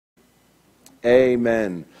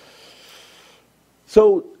Amen.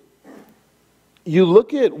 So you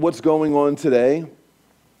look at what's going on today,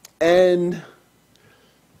 and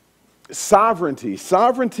sovereignty.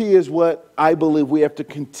 Sovereignty is what I believe we have to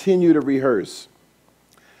continue to rehearse.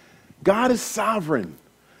 God is sovereign,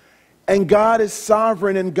 and God is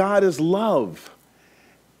sovereign, and God is love.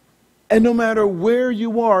 And no matter where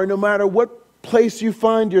you are, no matter what place you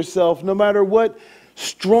find yourself, no matter what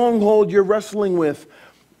stronghold you're wrestling with,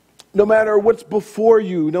 no matter what's before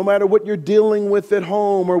you, no matter what you're dealing with at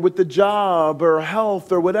home or with the job or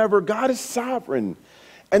health or whatever, God is sovereign.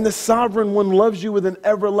 And the sovereign one loves you with an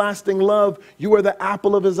everlasting love. You are the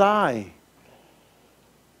apple of his eye.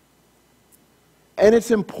 And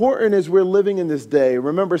it's important as we're living in this day.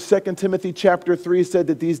 Remember 2 Timothy chapter 3 said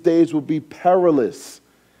that these days will be perilous.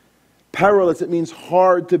 Perilous, it means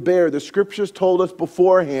hard to bear. The scriptures told us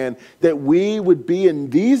beforehand that we would be in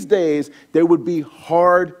these days, they would be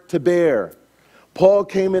hard to bear. Paul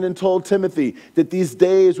came in and told Timothy that these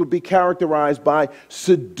days would be characterized by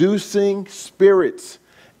seducing spirits.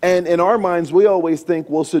 And in our minds, we always think,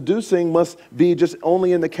 well, seducing must be just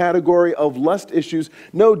only in the category of lust issues.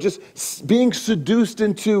 No, just being seduced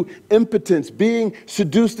into impotence, being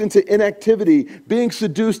seduced into inactivity, being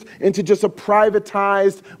seduced into just a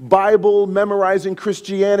privatized Bible memorizing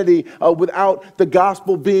Christianity without the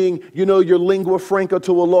gospel being, your lingua franca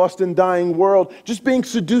to a lost and dying world. Just being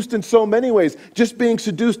seduced in so many ways. Just being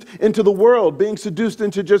seduced into the world, being seduced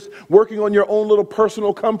into just working on your own little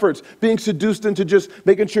personal comforts, being seduced into just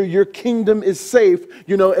making sure your kingdom is safe,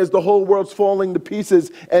 as the whole world's falling to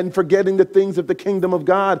pieces and forgetting the things of the kingdom of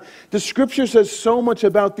God. The scripture says so much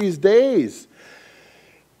about these days.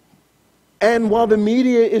 And while the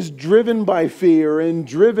media is driven by fear and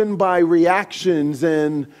driven by reactions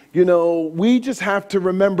and, we just have to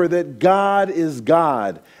remember that God is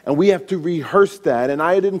God, and we have to rehearse that. And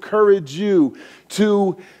I'd encourage you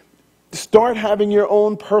to start having your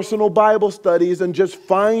own personal Bible studies and just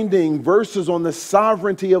finding verses on the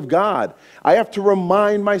sovereignty of God. I have to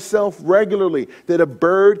remind myself regularly that a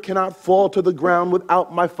bird cannot fall to the ground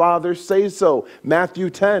without my Father say so. Matthew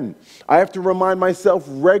 10. I have to remind myself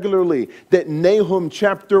regularly that Nahum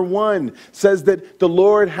chapter 1 says that the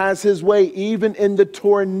Lord has his way even in the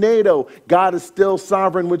tornado. God is still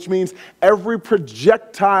sovereign, which means every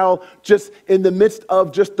projectile just in the midst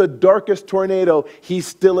of just the darkest tornado, he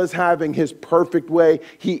still is having his perfect way.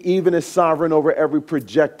 He even is sovereign over every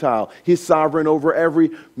projectile. He's sovereign over every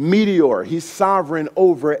meteor. He's sovereign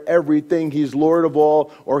over everything. He's Lord of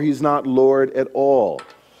all, or he's not Lord at all.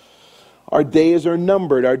 Our days are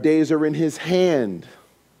numbered. Our days are in his hand.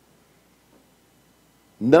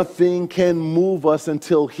 Nothing can move us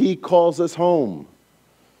until he calls us home.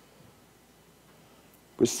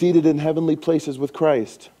 We're seated in heavenly places with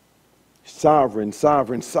Christ. Sovereign,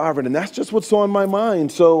 sovereign, sovereign. And that's just what's on my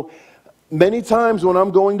mind. So many times when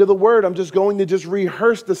I'm going to the Word, I'm just going to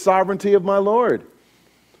rehearse the sovereignty of my Lord.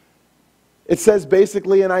 It says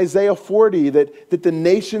basically in Isaiah 40 that the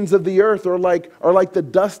nations of the earth are like the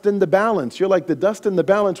dust in the balance. You're like, the dust in the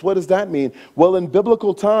balance, what does that mean? Well, in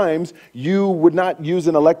biblical times, you would not use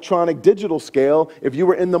an electronic digital scale. If you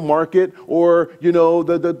were in the market or,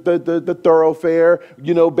 the thoroughfare,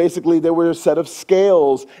 basically there were a set of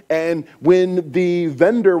scales. And when the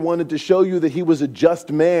vendor wanted to show you that he was a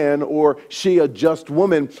just man or she a just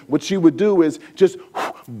woman, what she would do is just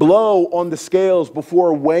blow on the scales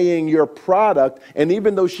before weighing your product. And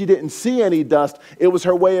even though she didn't see any dust, it was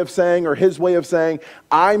her way of saying, or his way of saying,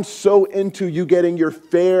 I'm so into you getting your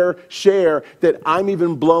fair share that I'm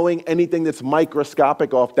even blowing anything that's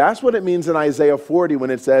microscopic off. That's what it means in Isaiah 40 when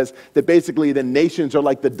it says that basically the nations are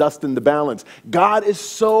like the dust in the balance. God is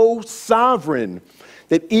so sovereign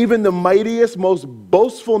that even the mightiest, most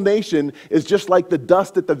boastful nation is just like the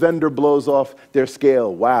dust that the vendor blows off their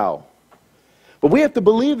scale. Wow. But we have to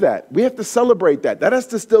believe that. We have to celebrate that. That has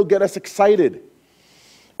to still get us excited.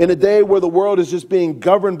 In a day where the world is just being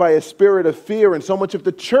governed by a spirit of fear, and so much of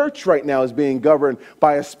the church right now is being governed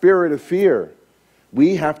by a spirit of fear,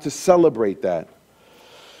 we have to celebrate that.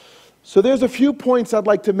 So there's a few points I'd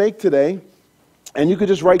like to make today, and you could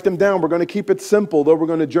just write them down. We're going to keep it simple, though we're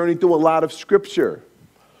going to journey through a lot of scripture.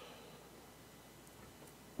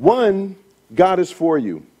 One, God is for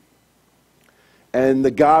you. And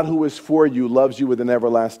the God who is for you loves you with an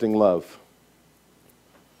everlasting love.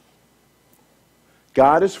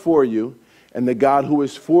 God is for you, and the God who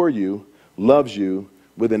is for you loves you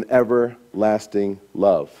with an everlasting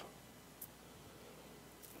love.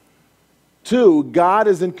 Two, God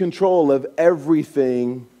is in control of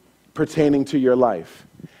everything pertaining to your life.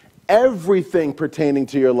 Everything pertaining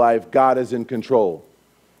to your life, God is in control.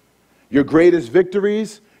 Your greatest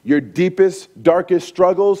victories, your deepest, darkest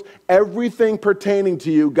struggles, everything pertaining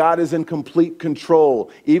to you, God is in complete control,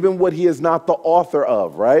 even what he is not the author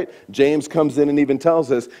of, right? James comes in and even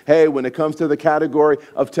tells us, hey, when it comes to the category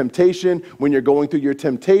of temptation, when you're going through your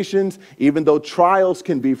temptations, even though trials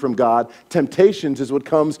can be from God, temptations is what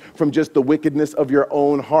comes from just the wickedness of your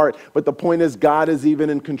own heart. But the point is, God is even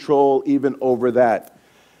in control, even over that.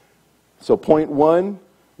 So point one,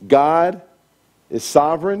 God is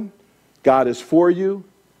sovereign, God is for you,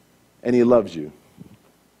 and he loves you.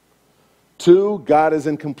 2, God is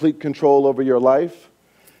in complete control over your life.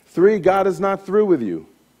 3, God is not through with you.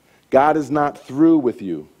 God is not through with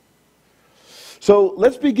you. So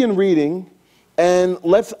let's begin reading and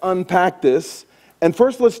let's unpack this. And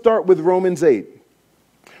first let's start with Romans 8.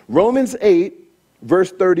 Romans 8,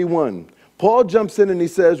 verse 31. Paul jumps in and he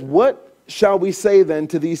says, what shall we say then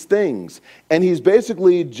to these things? And he's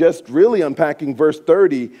basically just really unpacking verse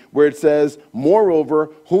 30, where it says,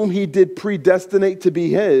 moreover, whom he did predestinate to be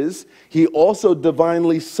his, he also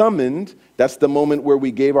divinely summoned. That's the moment where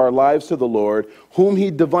we gave our lives to the Lord. Whom he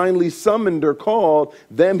divinely summoned or called,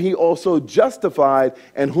 them he also justified,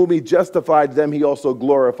 and whom he justified, them he also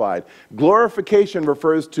glorified. Glorification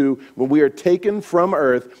refers to when we are taken from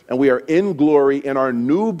earth and we are in glory in our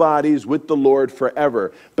new bodies with the Lord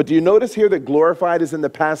forever. But do you notice here that glorified is in the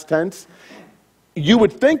past tense? You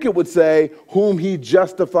would think it would say, whom he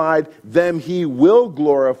justified, them he will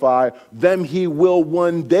glorify, them he will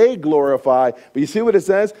one day glorify. But you see what it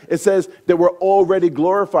says? It says that we're already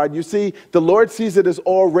glorified. You see, the Lord sees it as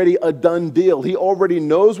already a done deal. He already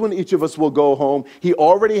knows when each of us will go home. He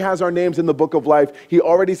already has our names in the book of life. He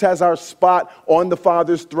already has our spot on the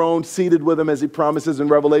Father's throne, seated with him as he promises in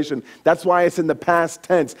Revelation. That's why it's in the past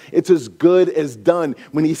tense. It's as good as done.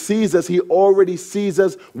 When he sees us, he already sees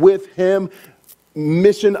us with him.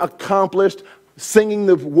 Mission accomplished, singing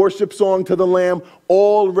the worship song to the Lamb,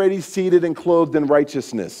 already seated and clothed in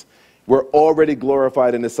righteousness. We're already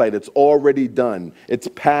glorified in his sight. It's already done. It's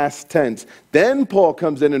past tense. Then Paul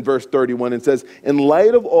comes in verse 31 and says, in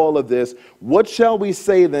light of all of this, what shall we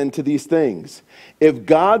say then to these things? If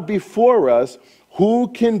God be for us,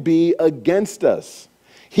 who can be against us?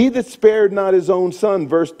 He that spared not his own son,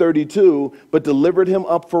 verse 32, but delivered him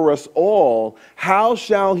up for us all, how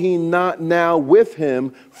shall he not now with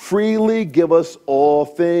him freely give us all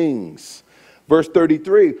things? Verse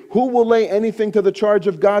 33, who will lay anything to the charge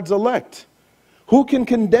of God's elect? Who can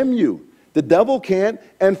condemn you? The devil can't.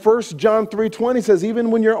 And 1 John 3:20 says,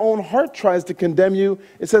 even when your own heart tries to condemn you,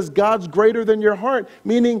 it says God's greater than your heart,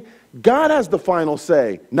 meaning God has the final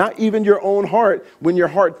say, not even your own heart. When your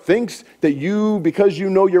heart thinks that you, because you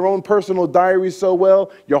know your own personal diary so well,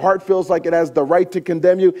 your heart feels like it has the right to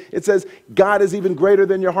condemn you. It says God is even greater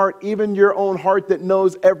than your heart, even your own heart that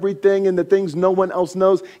knows everything and the things no one else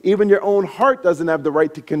knows. Even your own heart doesn't have the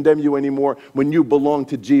right to condemn you anymore when you belong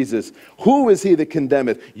to Jesus. Who is he that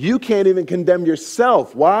condemneth? You can't even condemn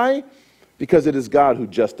yourself. Why? Because it is God who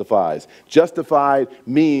justifies. Justified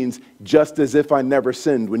means just as if I never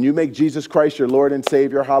sinned. When you make Jesus Christ your Lord and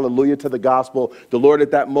Savior, hallelujah to the gospel, the Lord at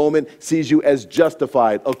that moment sees you as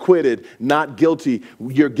justified, acquitted, not guilty.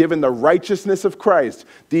 You're given the righteousness of Christ.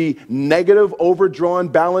 The negative overdrawn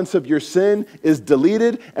balance of your sin is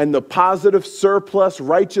deleted, and the positive surplus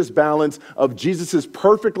righteous balance of Jesus'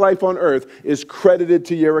 perfect life on earth is credited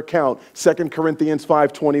to your account. 2 Corinthians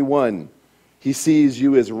 5:21. He sees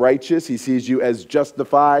you as righteous. He sees you as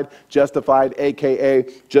justified, a.k.a.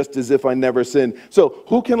 just as if I never sinned. So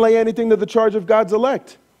who can lay anything to the charge of God's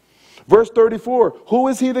elect? Verse 34, who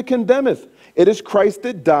is he that condemneth? It is Christ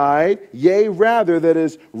that died, yea, rather that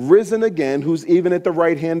is risen again, who's even at the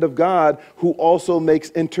right hand of God, who also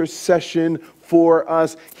makes intercession for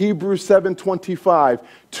us. Hebrews 7:25,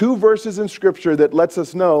 2 verses in Scripture that lets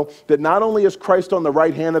us know that not only is Christ on the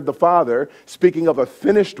right hand of the Father, speaking of a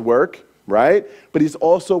finished work, right? But he's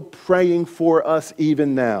also praying for us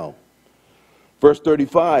even now. Verse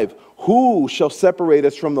 35, who shall separate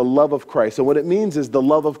us from the love of Christ? And what it means is the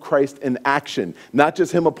love of Christ in action, not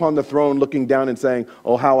just him upon the throne looking down and saying,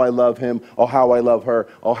 oh, how I love him, oh, how I love her,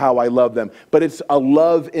 oh, how I love them. But it's a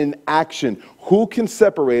love in action. Who can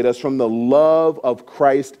separate us from the love of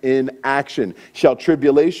Christ in action? Shall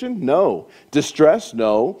tribulation? No. Distress?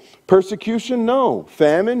 No. Persecution? No.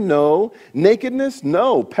 Famine? No. Nakedness?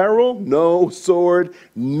 No. Peril? No. Sword?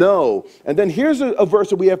 No. And then here's a verse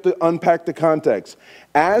that we have to unpack the context.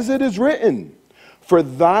 As it is written, for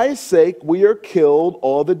thy sake we are killed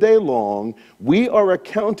all the day long. We are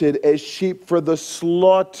accounted as sheep for the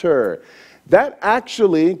slaughter. That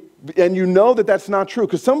actually, and you know that that's not true,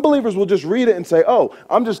 because some believers will just read it and say, oh,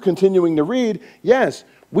 I'm just continuing to read. Yes,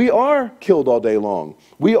 We are killed all day long.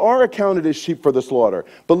 We are accounted as sheep for the slaughter.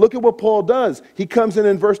 But look at what Paul does. He comes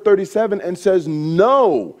in verse 37 and says,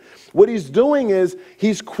 no. What he's doing is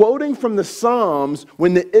he's quoting from the Psalms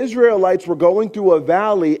when the Israelites were going through a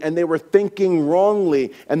valley and they were thinking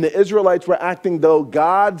wrongly. And the Israelites were acting though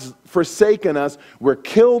God's forsaken us. We're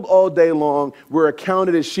killed all day long. We're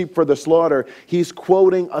accounted as sheep for the slaughter. He's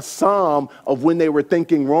quoting a psalm of when they were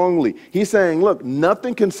thinking wrongly. He's saying, look,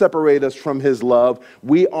 nothing can separate us from his love.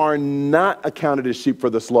 We are not accounted as sheep for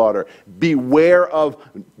the slaughter. Beware of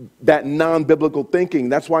that non-biblical thinking.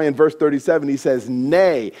 That's why in verse 37 he says,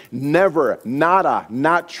 nay, never, nada,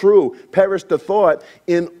 not true. Perish the thought.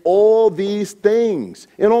 In all these things.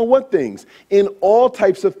 In all what things? In all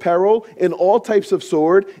types of peril, in all types of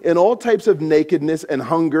sword, in all types of nakedness and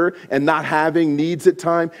hunger and not having needs at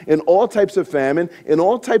time, in all types of famine, in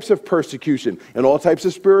all types of persecution, in all types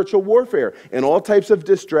of spiritual warfare, in all types of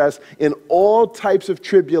distress, in all types of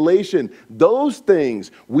tribulation. Those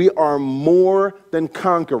things we are more than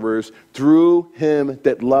conquerors through him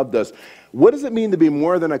that loved us. What does it mean to be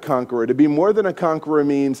more than a conqueror? To be more than a conqueror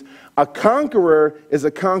means a conqueror is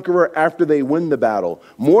a conqueror after they win the battle.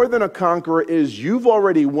 More than a conqueror is you've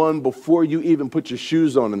already won before you even put your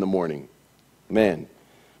shoes on in the morning. Man,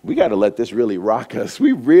 we got to let this really rock us.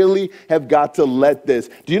 We really have got to let this.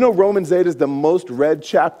 Do you know Romans 8 is the most read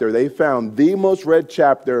chapter? They found the most read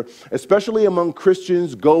chapter, especially among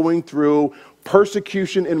Christians going through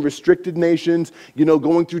persecution in restricted nations,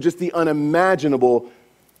 going through just the unimaginable.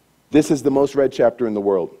 This is the most read chapter in the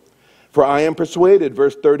world. For I am persuaded,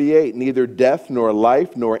 verse 38, neither death, nor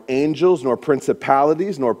life, nor angels, nor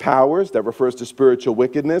principalities, nor powers, that refers to spiritual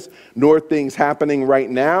wickedness, nor things happening right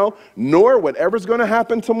now, nor whatever's going to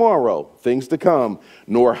happen tomorrow, things to come,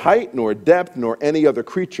 nor height, nor depth, nor any other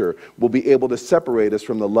creature will be able to separate us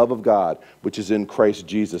from the love of God, which is in Christ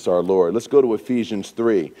Jesus our Lord. Let's go to Ephesians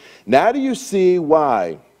 3. Now do you see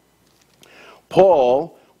why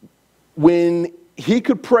Paul, when he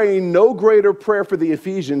could pray no greater prayer for the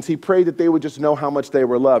Ephesians, he prayed that they would just know how much they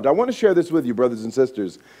were loved. I want to share this with you, brothers and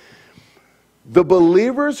sisters. The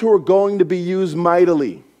believers who are going to be used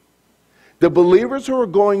mightily, the believers who are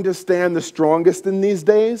going to stand the strongest in these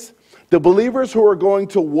days, the believers who are going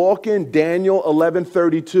to walk in Daniel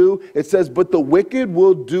 11:32, it says, but the wicked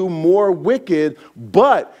will do more wicked,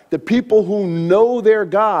 but the people who know their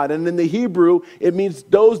God, and in the Hebrew, it means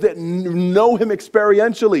those that know him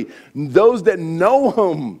experientially, those that know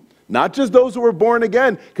him, not just those who are born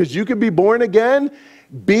again, because you can be born again,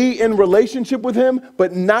 be in relationship with him,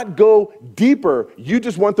 but not go deeper. You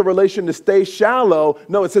just want the relation to stay shallow.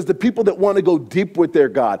 No, it says the people that want to go deep with their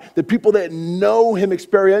God, the people that know him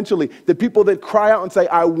experientially, the people that cry out and say,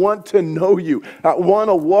 I want to know you. I want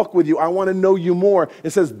to walk with you. I want to know you more. It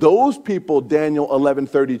says those people, Daniel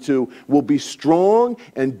 11:32, will be strong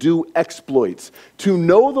and do exploits. To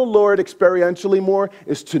know the Lord experientially more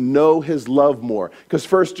is to know his love more. Because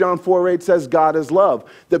 1 John 4:8 says God is love.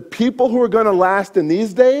 The people who are going to last in these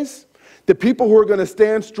days, the people who are going to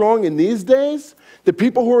stand strong in these days, the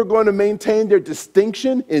people who are going to maintain their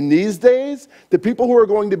distinction in these days, the people who are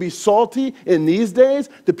going to be salty in these days,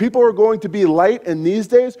 the people who are going to be light in these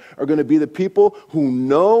days are going to be the people who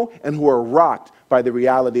know and who are rocked by the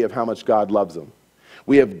reality of how much God loves them.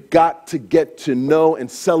 We have got to get to know and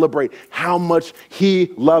celebrate how much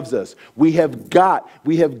he loves us. We have got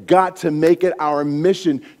to make it our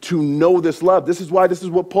mission to know this love. This is why this is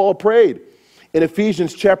what Paul prayed. In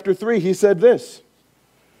Ephesians chapter 3, he said this.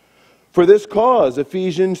 For this cause,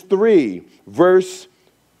 Ephesians 3, verse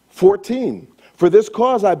 14. For this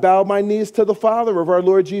cause I bow my knees to the Father of our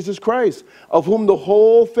Lord Jesus Christ, of whom the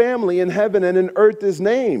whole family in heaven and in earth is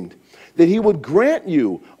named, that he would grant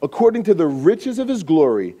you, according to the riches of his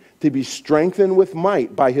glory, to be strengthened with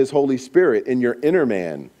might by his Holy Spirit in your inner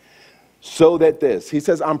man. So that this, he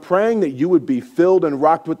says, I'm praying that you would be filled and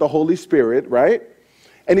rocked with the Holy Spirit, right?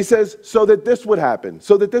 And he says, so that this would happen,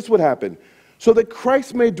 so that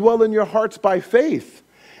Christ may dwell in your hearts by faith,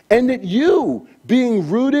 and that you, being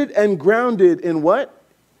rooted and grounded in what?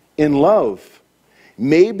 In love,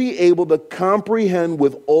 may be able to comprehend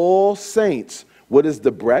with all saints what is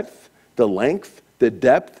the breadth, the length, the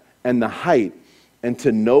depth, and the height, and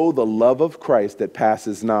to know the love of Christ that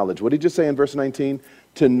passes knowledge. What did he just say in verse 19?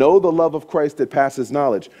 To know the love of Christ that passes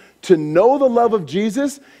knowledge. To know the love of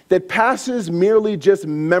Jesus that passes merely just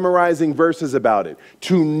memorizing verses about it.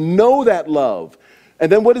 To know that love.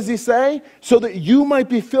 And then what does he say? So that you might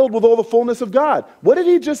be filled with all the fullness of God. What did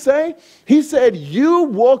he just say? He said, you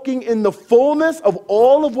walking in the fullness of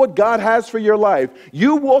all of what God has for your life.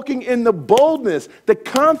 You walking in the boldness, the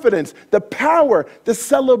confidence, the power, the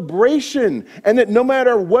celebration. And that no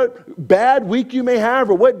matter what bad week you may have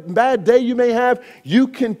or what bad day you may have, you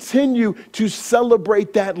continue to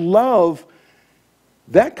celebrate that love.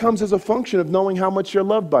 That comes as a function of knowing how much you're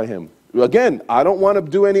loved by him. Again, I don't want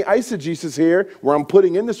to do any eisegesis here where I'm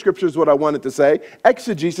putting in the scriptures what I wanted to say.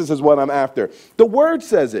 Exegesis is what I'm after. The word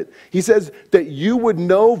says it. He says that you would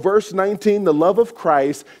know, verse 19, the love of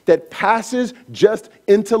Christ that passes just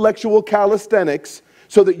intellectual calisthenics,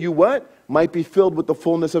 so that you what? Might be filled with the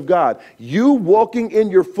fullness of God. You walking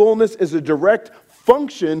in your fullness is a direct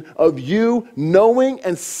function of you knowing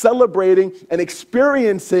and celebrating and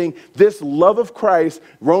experiencing this love of Christ,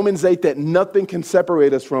 Romans 8, that nothing can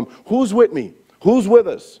separate us from. Who's with me? Who's with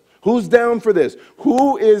us? Who's down for this?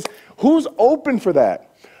 Who's open for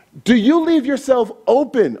that? Do you leave yourself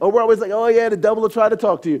open? Oh, we're always like, oh yeah, the devil will try to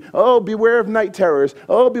talk to you. Oh, beware of night terrors.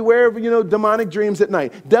 Oh, beware of, demonic dreams at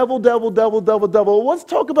night. Devil, devil, devil, devil, devil. Let's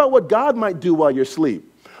talk about what God might do while you're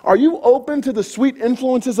asleep. Are you open to the sweet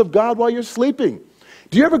influences of God while you're sleeping?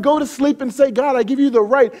 Do you ever go to sleep and say, God, I give you the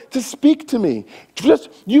right to speak to me?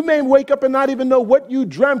 You may wake up and not even know what you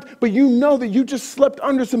dreamt, but you know that you just slept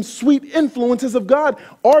under some sweet influences of God.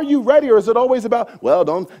 Are you ready? Or is it always about, well,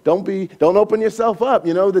 don't open yourself up.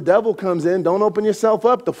 The devil comes in, don't open yourself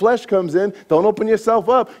up. The flesh comes in, don't open yourself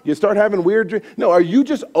up. You start having weird dreams. No, are you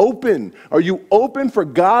just open? Are you open for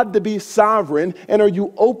God to be sovereign? And are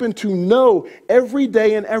you open to know every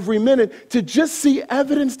day and every minute to just see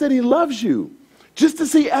evidence that he loves you? Just to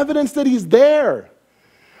see evidence that he's there?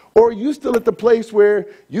 Or are you still at the place where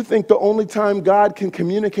you think the only time God can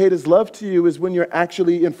communicate his love to you is when you're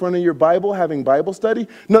actually in front of your Bible having Bible study?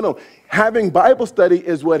 No. Having Bible study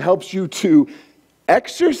is what helps you to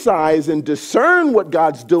exercise and discern what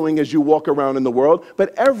God's doing as you walk around in the world.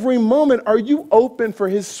 But every moment, are you open for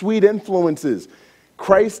his sweet influences?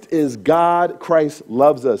 Christ is God. Christ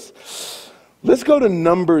loves us. Let's go to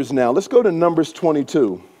Numbers now. Let's go to Numbers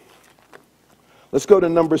 22. Let's go to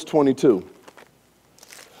Numbers 22.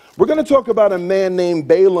 We're going to talk about a man named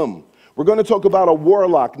Balaam. We're going to talk about a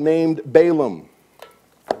warlock named Balaam.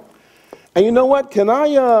 And you know what? Can I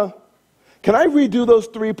redo those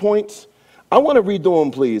 3 points? I want to redo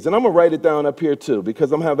them, please. And I'm going to write it down up here, too,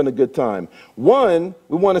 because I'm having a good time. One,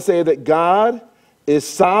 we want to say that God is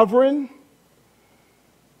sovereign,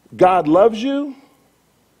 God loves you,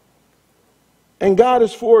 and God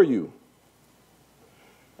is for you.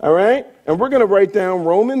 All right? And we're going to write down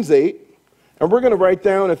Romans 8, and we're going to write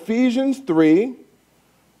down Ephesians 3, and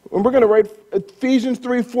we're going to write Ephesians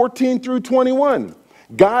 3, 14 through 21.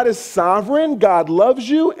 God is sovereign, God loves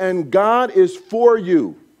you, and God is for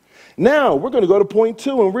you. Now, we're going to go to point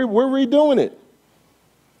 2, and we're redoing it.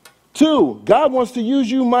 2, God wants to use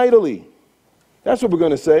you mightily. That's what we're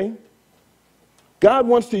going to say. God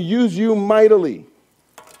wants to use you mightily.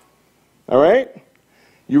 All right?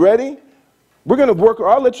 You ready? We're going to work,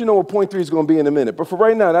 I'll let you know what point 3 is going to be in a minute. But for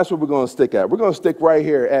right now, that's what we're going to stick at. We're going to stick right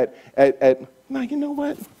here now, you know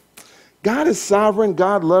what? God is sovereign.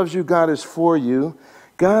 God loves you. God is for you.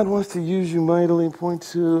 God wants to use you mightily. Point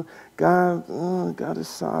 2, God is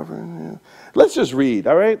sovereign. Yeah. Let's just read,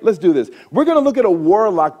 all right? Let's do this. We're going to look at a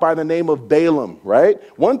warlock by the name of Balaam, right?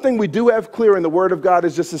 One thing we do have clear in the Word of God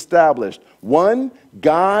is just established. 1,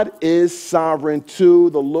 God is sovereign.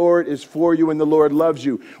 2, the Lord is for you and the Lord loves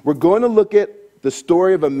you. We're going to look at the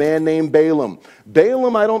story of a man named Balaam.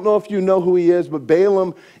 Balaam, I don't know if you know who he is, but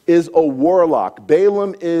Balaam is a warlock.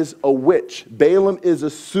 Balaam is a witch. Balaam is a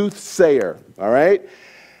soothsayer, all right?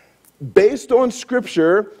 Based on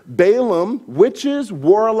scripture, Balaam, witches,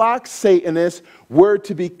 warlocks, Satanists, were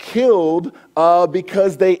to be killed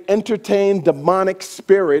because they entertained demonic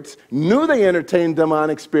spirits, knew they entertained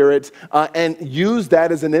demonic spirits, and used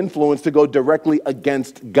that as an influence to go directly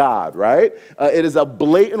against God, right? It is a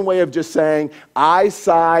blatant way of just saying, I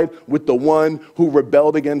side with the one who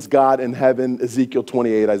rebelled against God in heaven, Ezekiel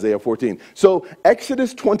 28, Isaiah 14. So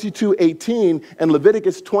Exodus 22:18 and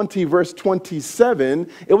Leviticus 20, verse 27,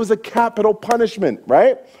 it was a capital punishment,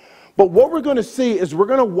 right? But what we're going to see is we're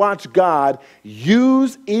going to watch God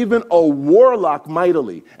use even a warlock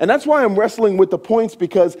mightily. And that's why I'm wrestling with the points,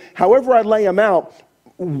 because however I lay them out,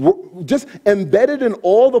 just embedded in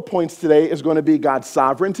all the points today is going to be God's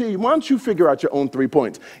sovereignty. Why don't you figure out your own 3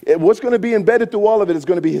 points? What's going to be embedded through all of it is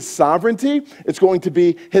going to be his sovereignty, it's going to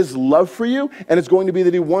be his love for you, and it's going to be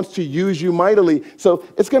that he wants to use you mightily. So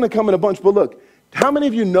it's going to come in a bunch. But look, how many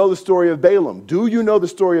of you know the story of Balaam? Do you know the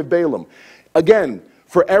story of Balaam? Again,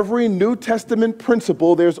 For every New Testament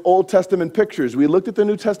principle, there's Old Testament pictures. We looked at the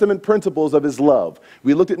New Testament principles of his love.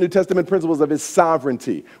 We looked at New Testament principles of his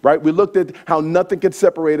sovereignty, right? We looked at how nothing could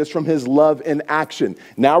separate us from his love in action.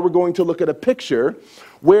 Now we're going to look at a picture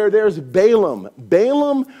where there's Balaam.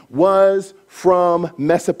 Balaam was from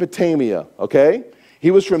Mesopotamia, okay? He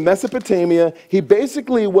was from Mesopotamia. He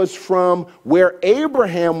basically was from where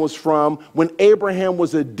Abraham was from when Abraham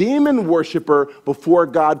was a demon worshiper before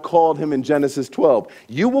God called him in Genesis 12.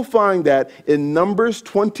 You will find that in Numbers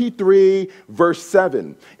 23, verse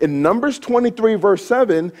 7. In Numbers 23, verse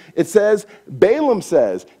 7, it says, Balaam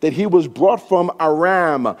says that he was brought from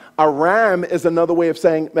Aram. Aram is another way of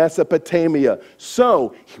saying Mesopotamia.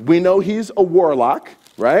 So we know he's a warlock.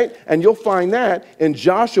 Right? And you'll find that in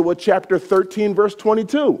Joshua chapter 13, verse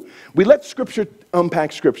 22. We let Scripture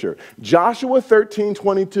unpack Scripture. Joshua 13,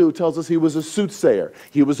 22 tells us he was a soothsayer.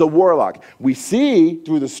 He was a warlock. We see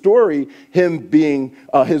through the story him being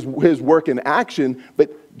his work in action,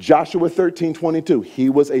 but Joshua 13, 22, he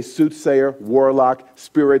was a soothsayer, warlock,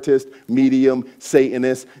 spiritist, medium,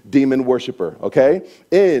 Satanist, demon worshiper, okay?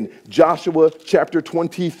 In Joshua chapter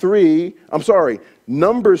 23,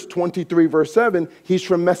 Numbers 23, verse 7, he's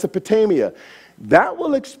from Mesopotamia. That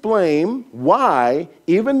will explain why,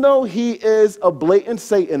 even though he is a blatant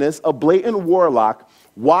Satanist, a blatant warlock,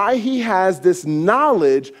 why he has this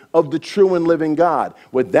knowledge of the true and living God.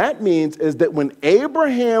 What that means is that when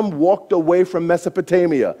Abraham walked away from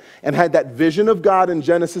Mesopotamia and had that vision of God in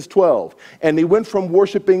Genesis 12, and he went from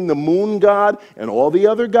worshiping the moon god and all the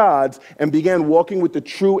other gods and began walking with the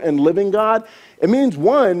true and living God, it means,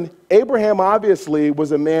 one, Abraham obviously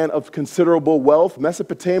was a man of considerable wealth.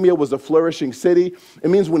 Mesopotamia was a flourishing city. It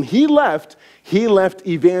means when he left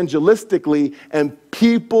evangelistically, and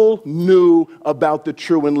people knew about the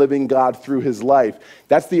true and living God through his life.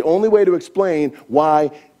 That's the only way to explain why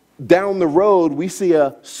down the road we see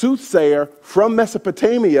a soothsayer from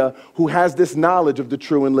Mesopotamia who has this knowledge of the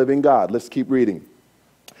true and living God. Let's keep reading.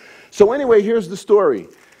 So anyway, here's the story.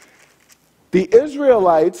 The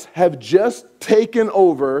Israelites have just taken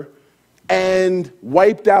over and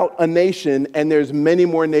wiped out a nation, and there's many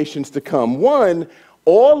more nations to come. One,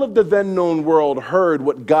 all of the then known world heard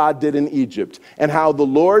what God did in Egypt and how the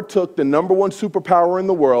Lord took the number one superpower in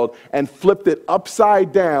the world and flipped it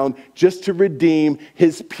upside down just to redeem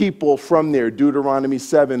his people from there. Deuteronomy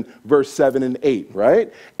 7, verse 7 and 8,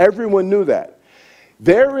 right? Everyone knew that.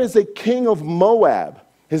 There is a king of Moab.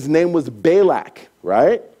 His name was Balak,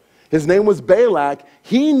 right? His name was Balak.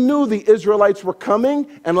 He knew the Israelites were coming,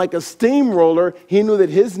 and like a steamroller, he knew that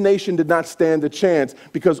his nation did not stand a chance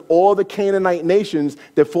because all the Canaanite nations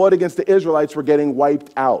that fought against the Israelites were getting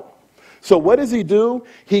wiped out. So what does he do?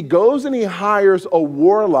 He goes and he hires a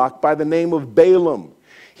warlock by the name of Balaam.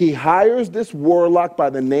 He hires this warlock by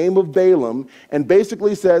the name of Balaam and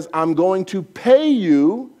basically says, I'm going to pay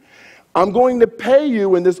you,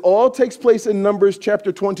 and this all takes place in Numbers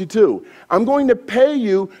chapter 22. I'm going to pay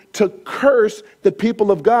you to curse the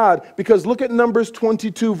people of God, because look at Numbers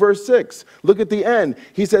 22, verse 6. Look at the end.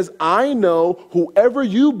 He says, I know whoever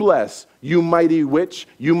you bless, you mighty witch,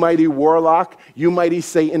 you mighty warlock, you mighty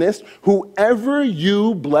Satanist, whoever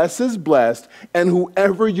you bless is blessed, and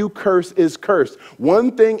whoever you curse is cursed.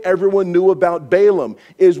 One thing everyone knew about Balaam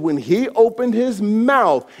is when he opened his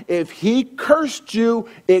mouth, if he cursed you,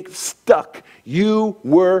 it stuck. You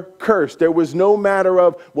were cursed. There was no matter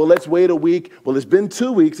of, well, let's wait a week. Well, it's been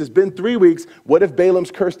 2 weeks. It's been 3 weeks. What if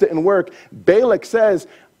Balaam's curse didn't work? Balak says,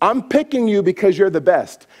 I'm picking you because you're the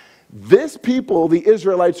best. This people, the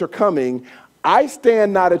Israelites, are coming. I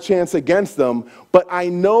stand not a chance against them, but I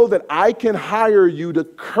know that I can hire you to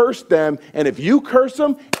curse them, and if you curse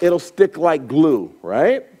them, it'll stick like glue,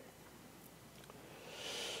 right?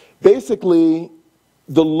 Basically,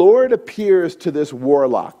 the Lord appears to this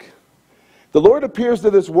warlock. The Lord appears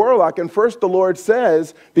to this warlock, and first the Lord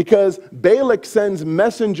says, because Balak sends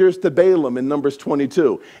messengers to Balaam in Numbers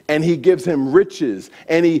 22, and he gives him riches,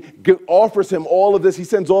 and he offers him all of this. He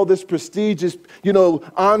sends all this prestigious,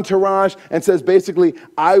 entourage, and says basically,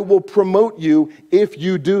 I will promote you if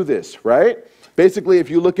you do this, right? Basically, if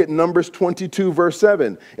you look at Numbers 22, verse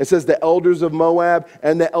 7, it says the elders of Moab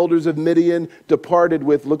and the elders of Midian departed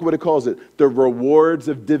with, look what it calls it, the rewards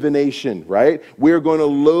of divination, right? We're going to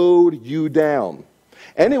load you down.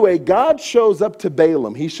 Anyway, God shows up to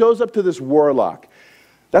Balaam. He shows up to this warlock.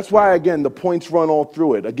 That's why, again, the points run all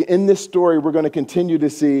through it. Again, in this story, we're going to continue to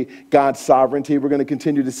see God's sovereignty. We're going to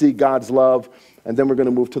continue to see God's love. And then we're going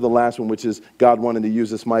to move to the last one, which is God wanting to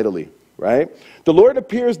use us mightily, right? The Lord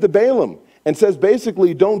appears to Balaam and says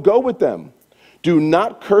basically, don't go with them. Do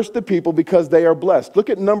not curse the people because they are blessed. Look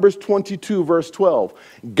at Numbers 22, verse 12.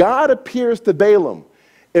 God appears to Balaam.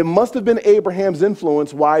 It must have been Abraham's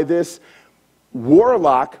influence why this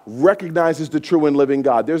warlock recognizes the true and living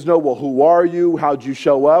God. There's no, well, who are you? How'd you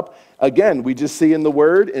show up? Again, we just see in the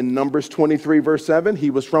word in Numbers 23, verse 7,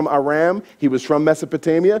 he was from Aram. He was from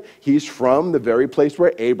Mesopotamia. He's from the very place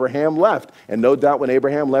where Abraham left. And no doubt when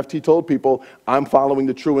Abraham left, he told people, I'm following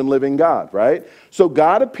the true and living God, right? So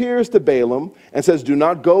God appears to Balaam and says, do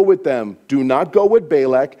not go with them. Do not go with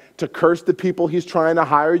Balak to curse the people he's trying to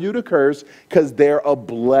hire you to curse, because they're a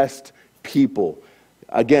blessed people.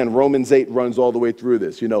 Again, Romans 8 runs all the way through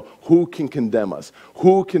this. You know, who can condemn us?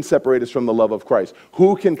 Who can separate us from the love of Christ?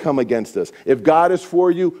 Who can come against us? If God is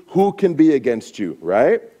for you, who can be against you,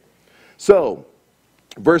 right? So,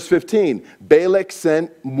 verse 15, Balak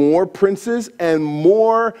sent more princes and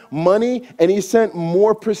more money, and he sent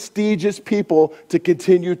more prestigious people to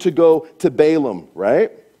continue to go to Balaam,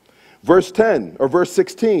 right? Verse 10, or verse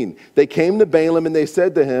 16, they came to Balaam and they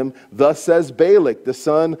said to him, thus says Balak, the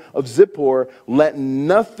son of Zippor, let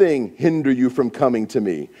nothing hinder you from coming to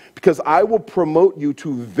me, because I will promote you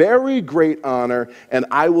to very great honor, and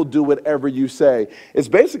I will do whatever you say. It's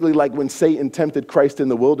basically like when Satan tempted Christ in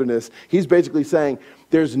the wilderness. He's basically saying,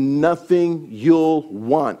 there's nothing you'll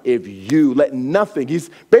want if you let nothing. He's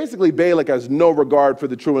basically, Balak has no regard for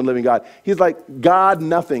the true and living God. He's like, God,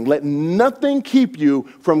 nothing. Let nothing keep you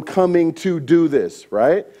from coming to do this,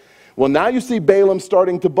 right? Well, now you see Balaam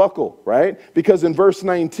starting to buckle, right? Because in verse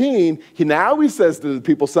 19, he says to the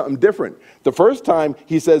people something different. The first time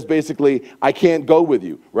he says basically, I can't go with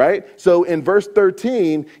you, right? So in verse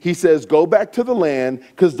 13, he says, go back to the land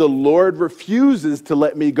because the Lord refuses to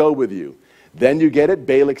let me go with you. Then you get it.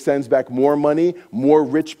 Balak sends back more money, more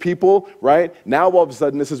rich people, right? Now all of a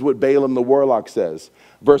sudden, this is what Balaam the warlock says.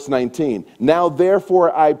 Verse 19, now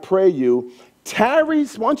therefore I pray you, tarry,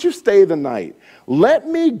 why don't you stay the night? Let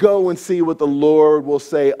me go and see what the Lord will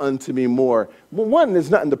say unto me more. Well, one,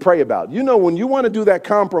 there's nothing to pray about. You know, when you want to do that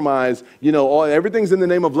compromise, you know, everything's in the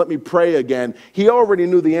name of let me pray again. He already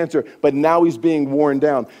knew the answer, but now he's being worn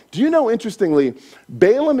down. Do you know, interestingly,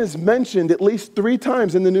 Balaam is mentioned at least 3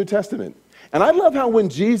 times in the New Testament. And I love how when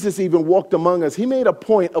Jesus even walked among us, he made a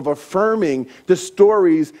point of affirming the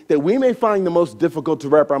stories that we may find the most difficult to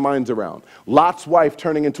wrap our minds around. Lot's wife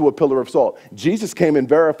turning into a pillar of salt. Jesus came and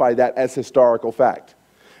verified that as historical fact.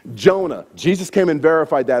 Jonah, Jesus came and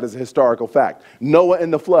verified that as a historical fact. Noah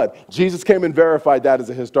and the flood, Jesus came and verified that as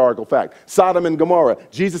a historical fact. Sodom and Gomorrah,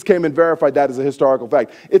 Jesus came and verified that as a historical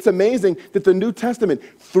fact. It's amazing that the New Testament,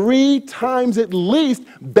 3 times at least,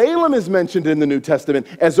 Balaam is mentioned in the New Testament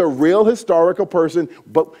as a real historical person,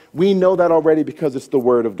 but we know that already because it's the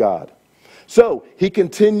Word of God. So he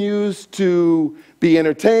continues to be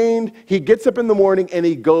entertained. He gets up in the morning and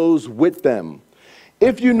he goes with them.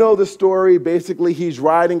 If you know the story, basically he's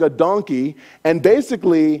riding a donkey, and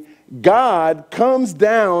basically God comes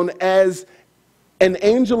down as an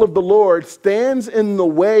angel of the Lord, stands in the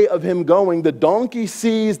way of him going. The donkey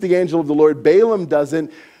sees the angel of the Lord. Balaam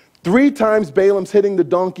doesn't. 3 times Balaam's hitting the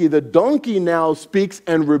donkey. The donkey now speaks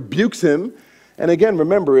and rebukes him. And again,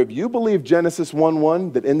 remember, if you believe Genesis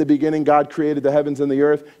 1:1, that in the beginning God created the heavens and the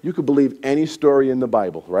earth, you could believe any story in the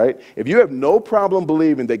Bible, right? If you have no problem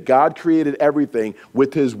believing that God created everything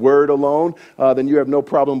with his word alone, then you have no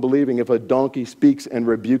problem believing if a donkey speaks and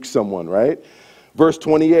rebukes someone, right? Verse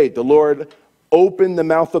 28, the Lord opened the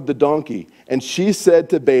mouth of the donkey, and she said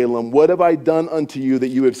to Balaam, what have I done unto you that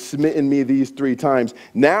you have smitten me these 3 times?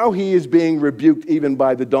 Now he is being rebuked even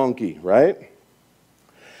by the donkey, right?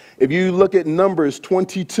 If you look at Numbers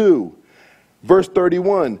 22, verse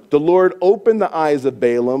 31, the Lord opened the eyes of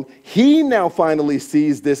Balaam. He now finally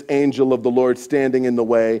sees this angel of the Lord standing in the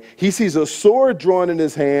way. He sees a sword drawn in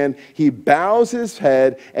his hand. He bows his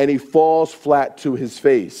head and he falls flat to his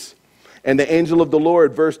face. And the angel of the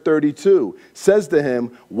Lord, verse 32, says to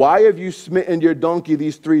him, why have you smitten your donkey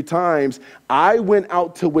these 3 times? I went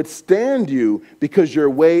out to withstand you because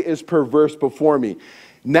your way is perverse before me.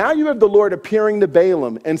 Now you have the Lord appearing to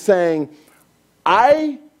Balaam and saying,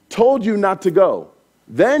 I told you not to go.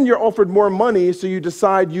 Then you're offered more money, so you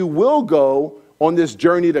decide you will go on this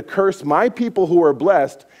journey to curse my people who are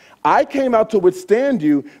blessed. I came out to withstand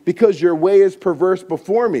you because your way is perverse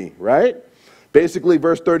before me, right? Basically,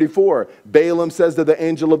 verse 34, Balaam says to the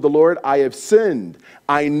angel of the Lord, I have sinned.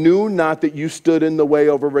 I knew not that you stood in the way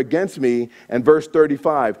over against me. And verse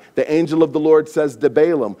 35, the angel of the Lord says to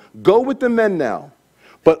Balaam, go with the men now,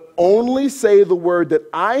 but only say the word that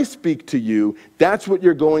I speak to you. That's what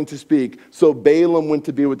you're going to speak. So Balaam went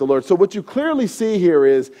to be with the Lord. So what you clearly see here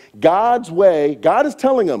is God's way. God is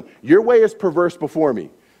telling him, your way is perverse before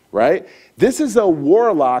me. right? This is a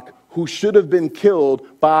warlock who should have been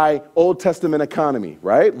killed by Old Testament economy,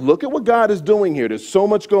 right? Look at what God is doing here. There's so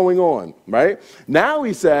much going on, right? Now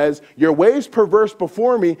he says, your ways perverse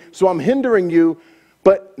before me, so I'm hindering you,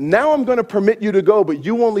 but now I'm going to permit you to go, but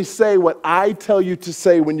you only say what I tell you to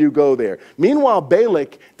say when you go there. Meanwhile,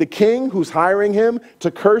 Balak, the king who's hiring him to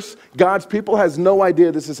curse God's people, has no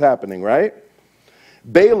idea this is happening, right?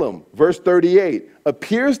 Balaam, verse 38,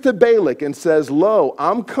 appears to Balak and says, lo,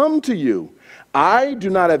 I'm come to you. I do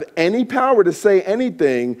not have any power to say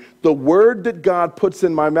anything. The word that God puts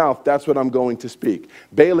in my mouth, that's what I'm going to speak.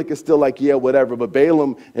 Balak is still like, yeah, whatever. But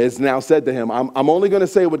Balaam has now said to him, I'm only going to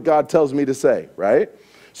say what God tells me to say, right?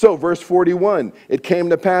 So verse 41, it came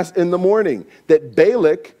to pass in the morning that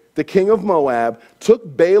Balak, the king of Moab,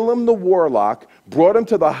 took Balaam the warlock, brought him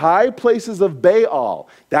to the high places of Baal.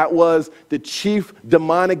 That was the chief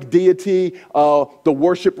demonic deity. The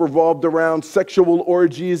worship revolved around sexual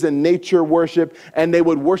orgies and nature worship, and they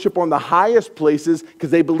would worship on the highest places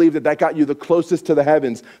because they believed that that got you the closest to the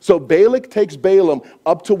heavens. So Balak takes Balaam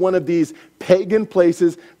up to one of these pagan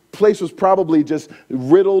places. Place was probably just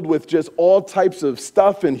riddled with just all types of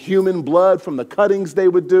stuff and human blood from the cuttings they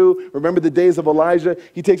would do. Remember the days of Elijah?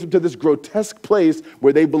 He takes them to this grotesque place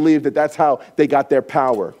where they believed that that's how they got their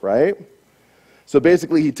power, right? So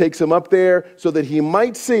basically he takes him up there so that he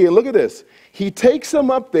might see, and look at this. He takes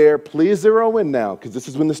him up there, please zero in now, because this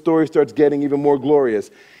is when the story starts getting even more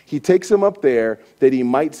glorious. He takes him up there that he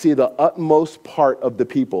might see the utmost part of the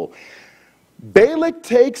people. Balak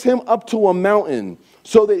takes him up to a mountain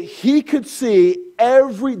so that he could see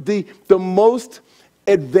the most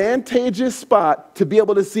advantageous spot to be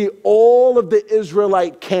able to see all of the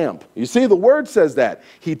Israelite camp. You see, the word says that.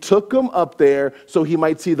 He took him up there so he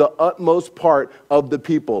might see the utmost part of the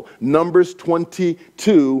people. Numbers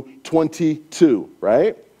 22:22,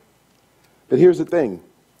 right? But here's the thing.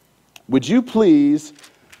 Would you please,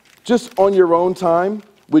 just on your own time,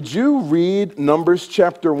 would you read Numbers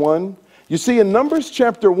chapter 1? You see, in Numbers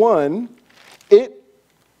chapter 1, it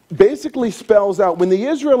basically spells out when the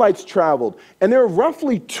Israelites traveled, and there are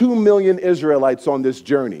roughly 2 million Israelites on this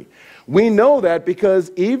journey. We know that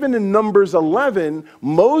because even in Numbers 11,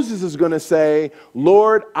 Moses is going to say,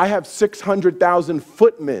 Lord, I have 600,000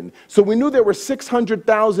 footmen. So we knew there were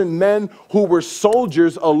 600,000 men who were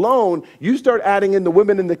soldiers alone. You start adding in the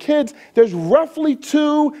women and the kids, there's roughly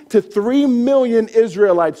 2 to 3 million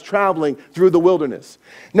Israelites traveling through the wilderness.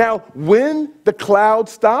 Now, when the cloud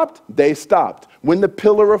stopped, they stopped. When the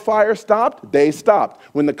pillar of fire stopped, they stopped.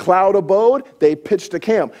 When the cloud abode, they pitched a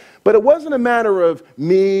camp. But it wasn't a matter of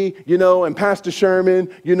me, and Pastor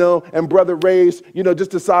Sherman, and Brother Race,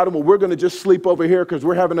 just deciding, well, we're going to just sleep over here because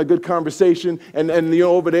we're having a good conversation, and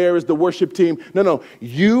over there is the worship team. No.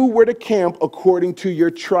 You were to camp according to your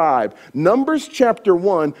tribe. Numbers chapter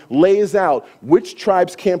 1 lays out which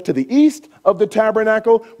tribes camp to the east of the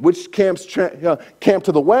tabernacle, which camps camp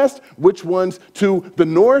to the west, which ones to the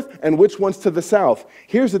north, and which ones to the south.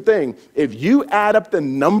 Here's the thing. If you add up the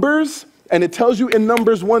numbers, and it tells you in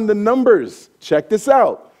Numbers 1 the numbers. Check this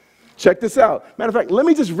out. Check this out. Matter of fact, let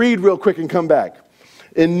me just read real quick and come back.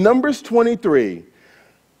 In Numbers 23,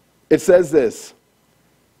 it says this.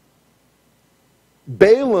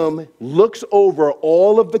 Balaam looks over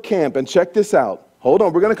all of the camp, and check this out. Hold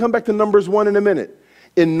on, we're going to come back to Numbers 1 in a minute.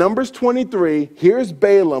 In Numbers 23, here's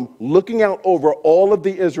Balaam looking out over all of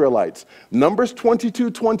the Israelites. Numbers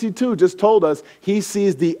 22:22 just told us he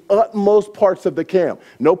sees the utmost parts of the camp.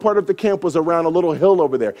 No part of the camp was around a little hill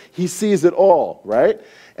over there. He sees it all, right?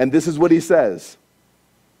 And this is what he says.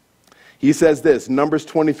 He says this, Numbers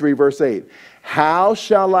 23, verse 8. How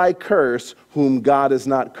shall I curse whom God has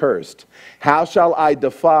not cursed? How shall I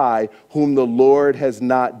defy whom the Lord has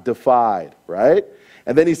not defied, right?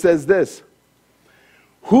 And then he says this.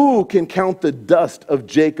 Who can count the dust of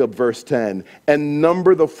Jacob, verse 10, and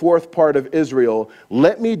number the fourth part of Israel?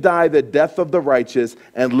 Let me die the death of the righteous,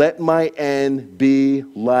 and let my end be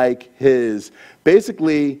like his.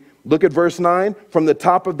 Basically, look at verse 9. From the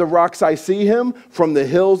top of the rocks I see him, from the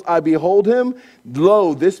hills I behold him.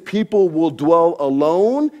 Lo, this people will dwell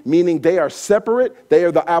alone, meaning they are separate. They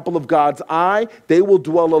are the apple of God's eye. They will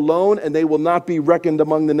dwell alone, and they will not be reckoned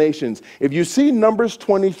among the nations. If you see Numbers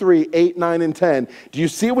 23, 8, 9, and 10, do you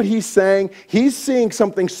see what he's saying? He's seeing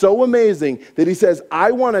something so amazing that he says,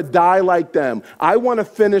 I want to die like them. I want to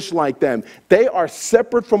finish like them. They are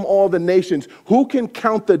separate from all the nations. Who can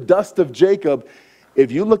count the dust of Jacob?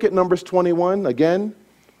 If you look at Numbers 21, again,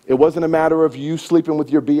 it wasn't a matter of you sleeping with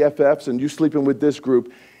your BFFs and you sleeping with this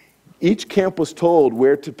group. Each camp was told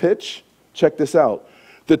where to pitch. Check this out.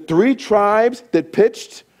 The 3 tribes that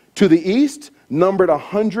pitched to the east, numbered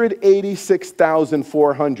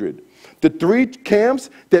 186,400. The 3 camps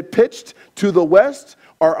that pitched to the west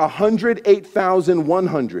are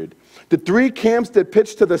 108,100. The 3 camps that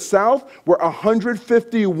pitched to the south were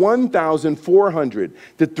 151,400.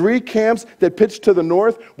 The 3 camps that pitched to the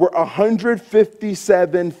north were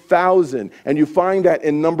 157,000. And you find that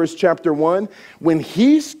in Numbers chapter 1. When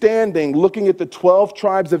he's standing looking at the 12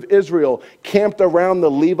 tribes of Israel camped around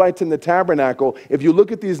the Levites in the tabernacle, if you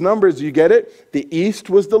look at these numbers, you get it? The east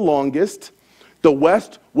was the longest. The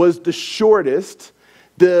west was the shortest.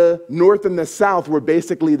 The north and the south were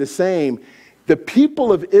basically the same. The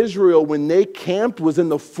people of Israel, when they camped, was in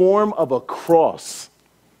the form of a cross.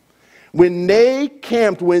 When they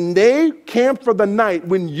camped for the night,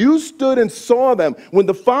 when you stood and saw them, when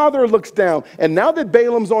the Father looks down, and now that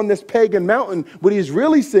Balaam's on this pagan mountain, what he's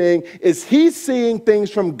really seeing is he's seeing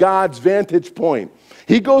things from God's vantage point.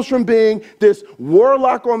 He goes from being this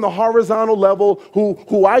warlock on the horizontal level,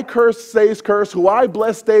 who I curse stays cursed, who I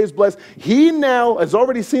bless stays blessed. He now has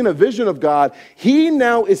already seen a vision of God. He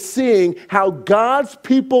now is seeing how God's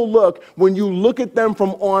people look when you look at them from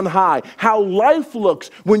on high, how life looks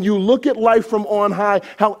when you look at life from on high,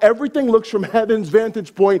 how everything looks from heaven's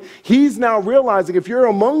vantage point. He's now realizing if you're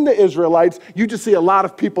among the Israelites, you just see a lot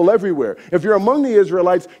of people everywhere. If you're among the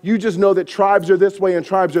Israelites, you just know that tribes are this way and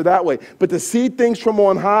tribes are that way. But to see things from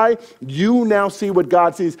on high, you now see what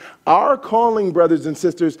God sees. Our calling, brothers and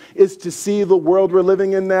sisters, is to see the world we're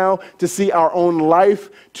living in now, to see our own life,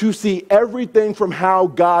 to see everything from how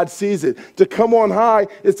God sees it. To come on high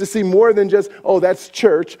is to see more than just, oh, that's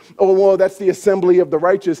church, oh, well, that's the assembly of the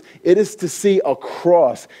righteous. It is to see a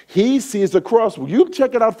cross. He sees a cross. Well, you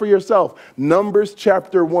check it out for yourself. Numbers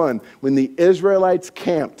chapter 1, when the Israelites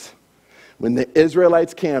camped,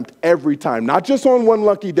 every time, not just on one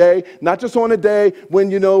lucky day, not just on a day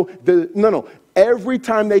when, every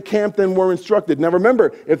time they camped and were instructed. Now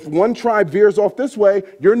remember, if one tribe veers off this way,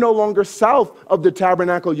 you're no longer south of the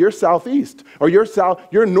tabernacle, you're southeast, or you're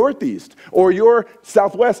northeast, or you're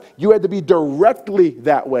southwest. You had to be directly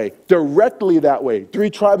that way. 3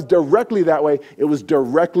 tribes directly that way. It was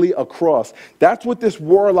directly across. That's what this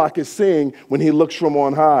warlock is seeing when he looks from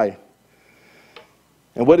on high.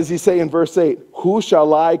 And what does he say in verse 8? Who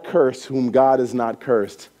shall I curse whom God has not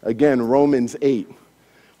cursed? Again, Romans 8.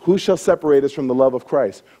 Who shall separate us from the love of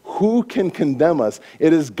Christ? Who can condemn us?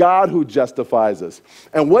 It is God who justifies us.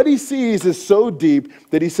 And what he sees is so deep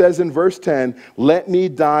that he says in verse 10, let me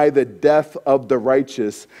die the death of the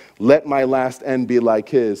righteous. Let my last end be like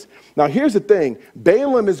his. Now here's the thing.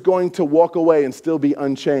 Balaam is going to walk away and still be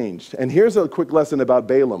unchanged. And here's a quick lesson about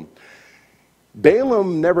Balaam.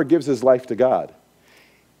 Balaam never gives his life to God.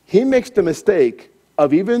 He makes the mistake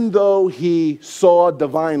of, even though he saw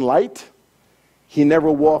divine light, he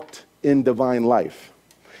never walked in divine life.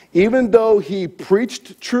 Even though he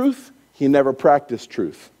preached truth, he never practiced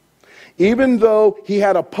truth. Even though he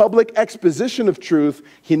had a public exposition of truth,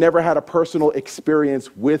 he never had a personal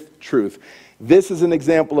experience with truth. This is an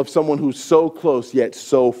example of someone who's so close yet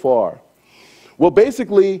so far. Well,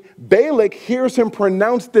 basically, Balak hears him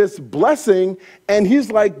pronounce this blessing, and he's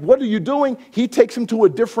like, what are you doing? He takes him to a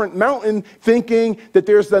different mountain, thinking that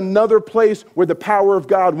there's another place where the power of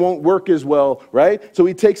God won't work as well, right? So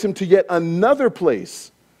he takes him to yet another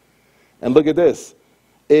place. And look at this.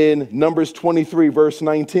 In Numbers 23, verse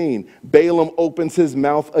 19, Balaam opens his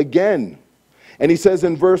mouth again. And he says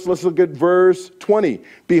let's look at verse 20.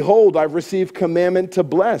 Behold, I've received commandment to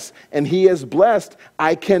bless, and he has blessed.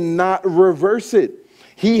 I cannot reverse it.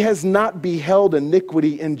 He has not beheld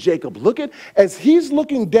iniquity in Jacob. Look at, as he's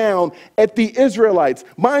looking down at the Israelites,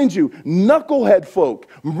 mind you, knucklehead folk,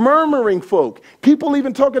 murmuring folk, people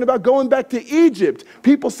even talking about going back to Egypt,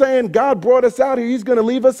 people saying God brought us out here, he's going to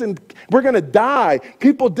leave us and we're going to die,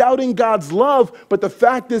 people doubting God's love. But the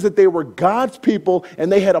fact is that they were God's people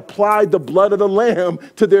and they had applied the blood of the Lamb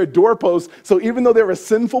to their doorposts. So even though they're a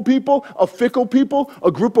sinful people, a fickle people,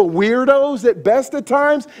 a group of weirdos at best at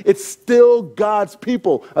times, it's still God's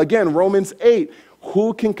people. Again, Romans 8,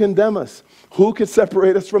 who can condemn us? Who can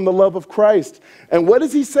separate us from the love of Christ? And what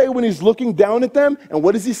does he say when he's looking down at them? And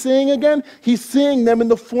what is he seeing again? He's seeing them in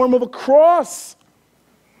the form of a cross.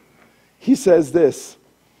 He says this,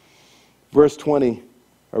 verse 20,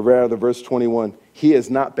 or rather verse 21, he has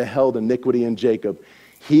not beheld iniquity in Jacob.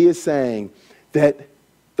 He is saying that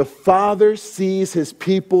the Father sees his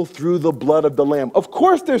people through the blood of the Lamb. Of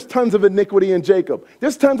course there's tons of iniquity in Jacob.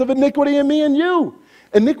 There's tons of iniquity in me and you.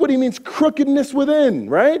 Iniquity means crookedness within,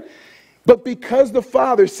 right? But because the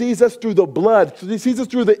Father sees us through the blood, he sees us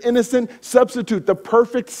through the innocent substitute, the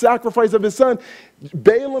perfect sacrifice of his Son,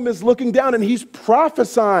 Balaam is looking down and he's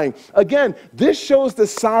prophesying. Again, this shows the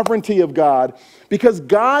sovereignty of God, because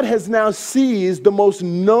God has now seized the most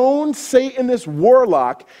known Satanist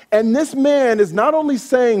warlock, and this man is not only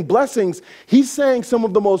saying blessings, he's saying some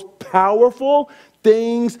of the most powerful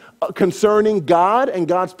things concerning God and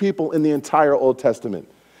God's people in the entire Old Testament.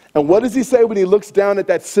 And what does he say when he looks down at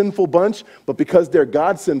that sinful bunch? But because they're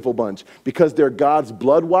God's sinful bunch, because they're God's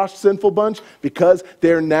blood-washed sinful bunch, because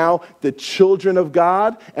they're now the children of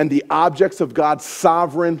God and the objects of God's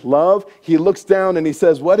sovereign love, he looks down and he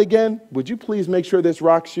says, what again? Would you please make sure this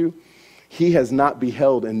rocks you? He has not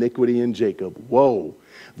beheld iniquity in Jacob. Whoa.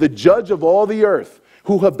 The judge of all the earth,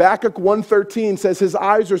 who Habakkuk 1:13 says his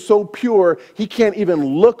eyes are so pure, he can't even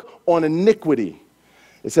look on iniquity.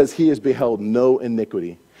 It says he has beheld no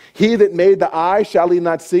iniquity. He that made the eye, shall he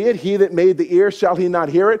not see it? He that made the ear, shall he not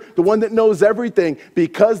hear it? The one that knows everything,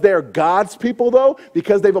 because they're God's people, though,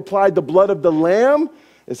 because they've applied the blood of the Lamb,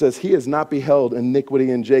 it says he has not beheld iniquity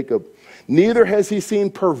in Jacob. Neither has he seen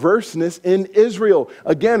perverseness in Israel.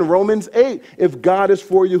 Again, Romans 8, if God is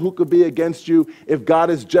for you, who could be against you? If God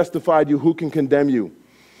has justified you, who can condemn you?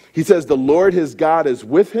 He says the Lord his God is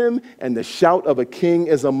with him, and the shout of a king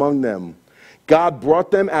is among them. God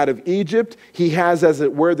brought them out of Egypt. He has, as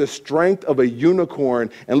it were, the strength of a unicorn.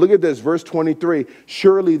 And look at this, verse 23.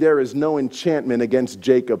 Surely there is no enchantment against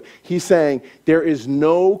Jacob. He's saying there is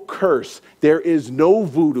no curse. There is no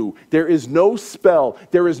voodoo. There is no spell.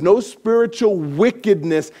 There is no spiritual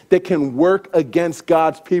wickedness that can work against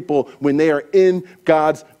God's people when they are in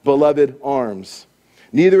God's beloved arms.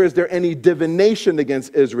 Neither is there any divination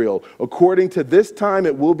against Israel. According to this time,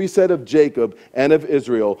 it will be said of Jacob and of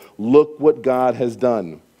Israel, look what God has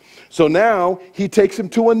done. So now he takes him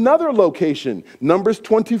to another location, Numbers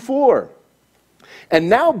 24. And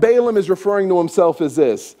now Balaam is referring to himself as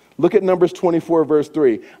this. Look at Numbers 24, verse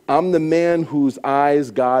 3. I'm the man whose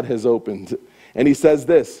eyes God has opened. And he says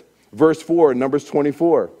this, verse 4, Numbers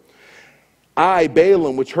 24. I,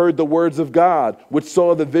 Balaam, which heard the words of God, which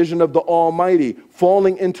saw the vision of the Almighty,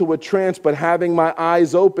 falling into a trance, but having my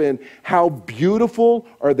eyes open, how beautiful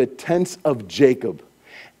are the tents of Jacob,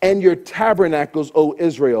 and your tabernacles, O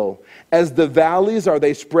Israel. As the valleys are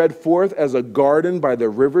they spread forth as a garden by the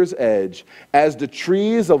river's edge. As the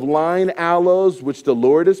trees of line aloes, which the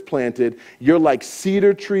Lord has planted, you're like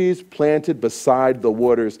cedar trees planted beside the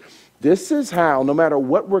waters. This is how, no matter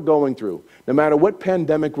what we're going through, no matter what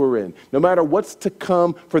pandemic we're in, no matter what's to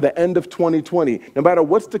come for the end of 2020, no matter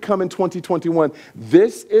what's to come in 2021,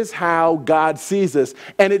 this is how God sees us.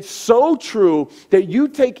 And it's so true that you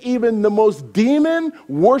take even the most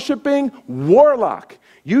demon-worshiping warlock,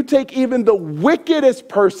 you take even the wickedest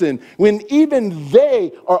person, when even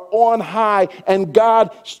they are on high and God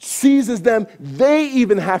seizes them, they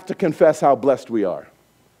even have to confess how blessed we are.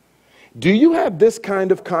 Do you have this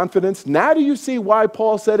kind of confidence? Now do you see why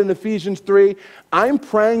Paul said in Ephesians 3, I'm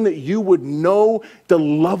praying that you would know the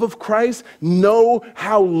love of Christ, know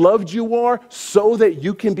how loved you are, so that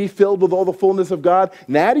you can be filled with all the fullness of God?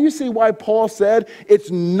 Now do you see why Paul said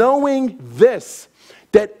it's knowing this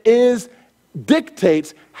that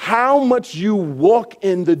dictates how much you walk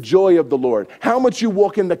in the joy of the Lord, how much you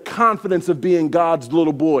walk in the confidence of being God's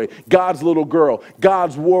little boy, God's little girl,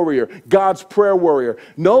 God's warrior, God's prayer warrior.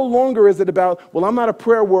 No longer is it about, well, I'm not a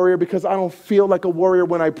prayer warrior because I don't feel like a warrior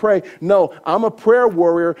when I pray. No, I'm a prayer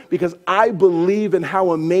warrior because I believe in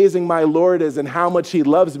how amazing my Lord is and how much he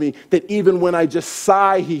loves me, that even when I just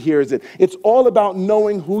sigh, he hears it. It's all about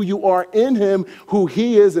knowing who you are in him, who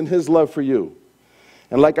he is, and his love for you.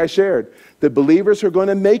 And like I shared, the believers who are going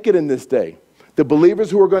to make it in this day, the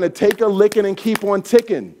believers who are going to take a licking and keep on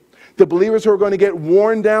ticking, the believers who are going to get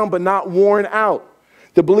worn down but not worn out,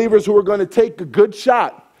 the believers who are going to take a good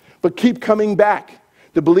shot but keep coming back,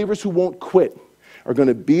 the believers who won't quit are going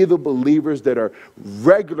to be the believers that are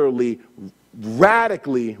regularly,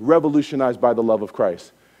 radically revolutionized by the love of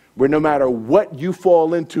Christ. Where no matter what you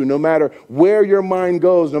fall into, no matter where your mind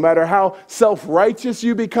goes, no matter how self-righteous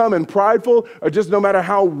you become and prideful, or just no matter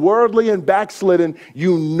how worldly and backslidden,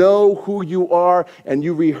 you know who you are and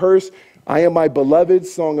you rehearse, I am my beloved,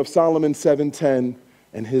 Song of Solomon 7:10,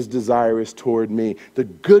 and his desire is toward me. The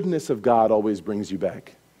goodness of God always brings you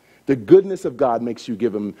back. The goodness of God makes you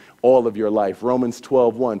give him all of your life. Romans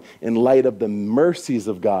 12:1, in light of the mercies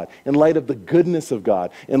of God, in light of the goodness of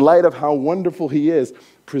God, in light of how wonderful he is,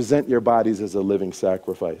 present your bodies as a living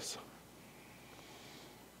sacrifice.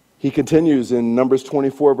 He continues in Numbers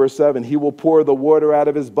 24, verse 7. He will pour the water out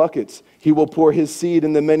of his buckets. He will pour his seed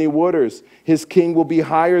in the many waters. His king will be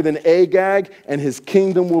higher than Agag, and his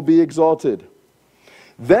kingdom will be exalted.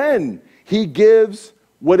 Then he gives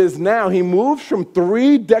what is now, he moves from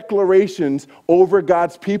 3 declarations over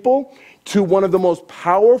God's people to one of the most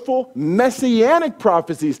powerful messianic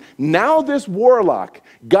prophecies. Now this warlock,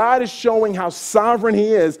 God is showing how sovereign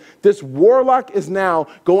he is. This warlock is now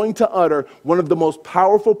going to utter one of the most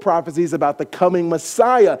powerful prophecies about the coming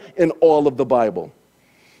Messiah in all of the Bible.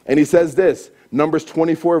 And he says this, Numbers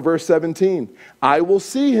 24, verse 17, I will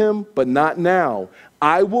see him, but not now.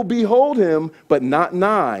 I will behold him, but not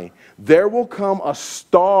nigh. There will come a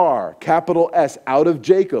star, capital S, out of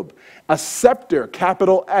Jacob. A scepter,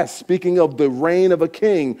 capital S, speaking of the reign of a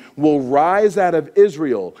king, will rise out of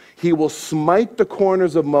Israel. He will smite the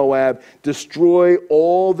corners of Moab, destroy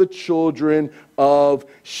all the children of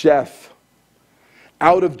Sheth.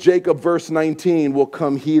 Out of Jacob, verse 19, will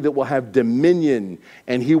come he that will have dominion,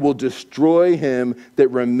 and he will destroy him that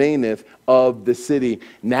remaineth of the city.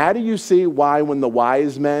 Now do you see why when the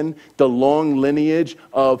wise men, the long lineage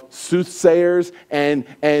of soothsayers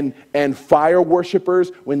and fire worshipers,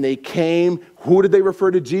 when they came, who did they refer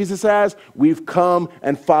to Jesus as? We've come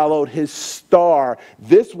and followed his star.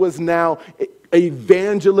 This was now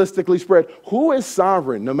evangelistically spread. Who is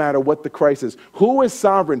sovereign no matter what the crisis? Who is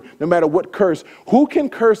sovereign no matter what curse? Who can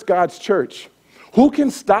curse God's church? Who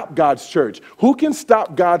can stop God's church? Who can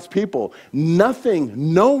stop God's people?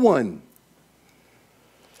 Nothing, no one.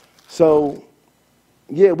 So,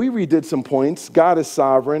 yeah, we redid some points. God is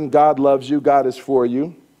sovereign. God loves you. God is for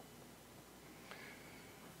you.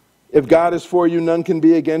 If God is for you, none can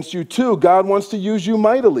be against you. 2, God wants to use you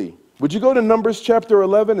mightily. Would you go to Numbers chapter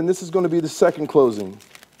 11? And this is going to be the second closing.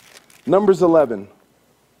 Numbers 11.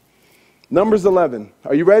 Numbers 11.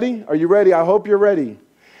 Are you ready? Are you ready? I hope you're ready.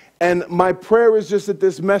 And my prayer is just that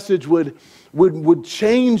this message would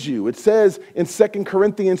change you. It says in 2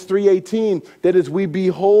 Corinthians 3:18 that as we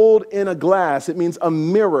behold in a glass, it means a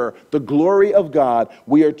mirror, the glory of God,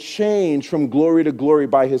 we are changed from glory to glory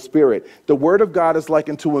by his Spirit. The word of God is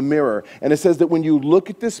likened to a mirror. And it says that when you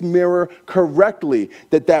look at this mirror correctly,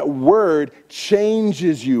 that word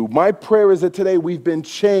changes you. My prayer is that today we've been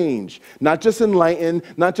changed, not just enlightened,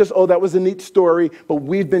 not just, oh, that was a neat story, but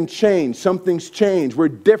we've been changed. Something's changed. We're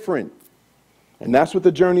different. And that's what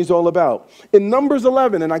the journey's all about. In Numbers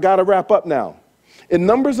 11, and I got to wrap up now. In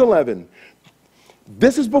Numbers 11,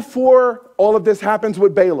 this is before all of this happens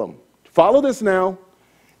with Balaam. Follow this now.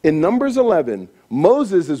 In Numbers 11,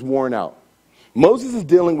 Moses is worn out. Moses is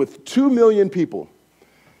dealing with 2 million people.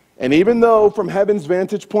 And even though from heaven's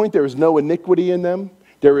vantage point there is no iniquity in them,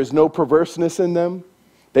 there is no perverseness in them,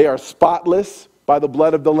 they are spotless by the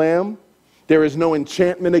blood of the Lamb, there is no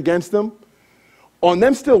enchantment against them, on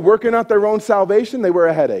them still working out their own salvation, they were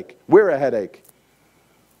a headache. We're a headache.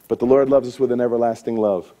 But the Lord loves us with an everlasting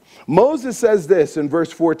love. Moses says this in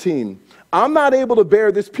verse 14, I'm not able to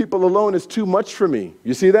bear this people alone. It's too much for me.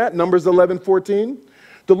 You see that? Numbers 11:14.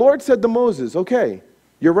 The Lord said to Moses, okay,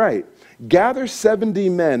 you're right. Gather 70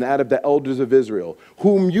 men out of the elders of Israel,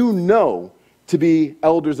 whom you know to be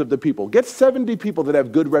elders of the people. Get 70 people that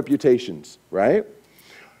have good reputations, right?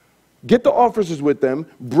 Get the officers with them,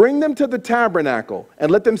 bring them to the tabernacle, and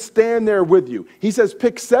let them stand there with you. He says,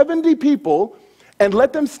 pick 70 people and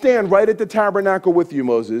let them stand right at the tabernacle with you,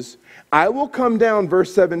 Moses. I will come down,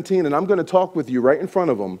 verse 17, and I'm going to talk with you right in front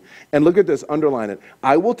of them. And look at this, underline it.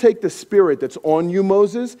 I will take the spirit that's on you,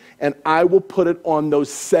 Moses, and I will put it on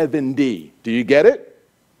those 70. Do you get it?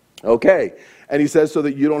 Okay. And he says, so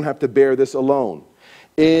that you don't have to bear this alone.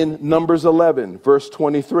 In Numbers 11, verse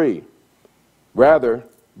 23,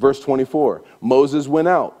 verse 24, Moses went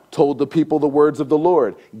out, told the people the words of the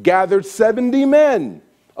Lord, gathered 70 men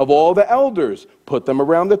of all the elders, put them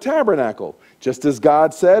around the tabernacle. Just as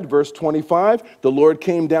God said, verse 25, the Lord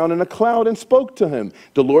came down in a cloud and spoke to him.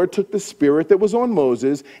 The Lord took the spirit that was on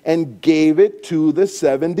Moses and gave it to the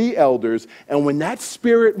 70 elders. And when that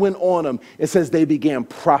spirit went on them, it says they began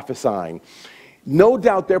prophesying. No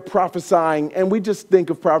doubt they're prophesying, and we just think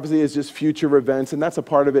of prophecy as just future events, and that's a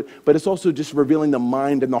part of it, but it's also just revealing the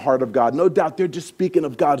mind and the heart of God. No doubt they're just speaking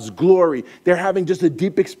of God's glory. They're having just a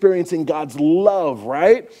deep experience in God's love,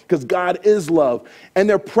 right? Because God is love. And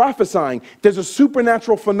they're prophesying. There's a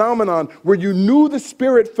supernatural phenomenon where you knew the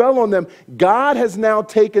Spirit fell on them. God has now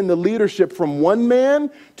taken the leadership from one man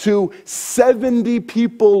to 70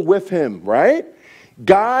 people with him, right?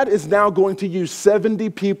 God is now going to use 70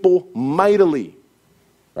 people mightily,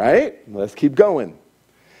 right? Let's keep going.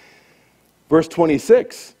 Verse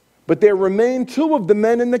 26, but there remained 2 of the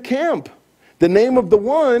men in the camp. The name of the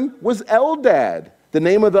one was Eldad, The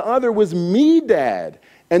name of the other was Medad,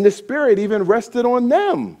 and the Spirit even rested on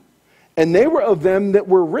them. And they were of them that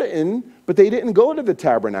were written, but they didn't go to the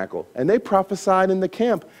tabernacle, and they prophesied in the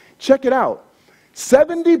camp. Check it out.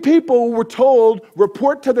 70 people were told,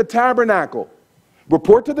 report to the tabernacle.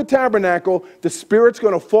 Report to the tabernacle. The Spirit's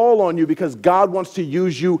going to fall on you because God wants to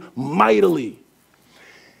use you mightily.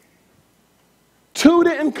 2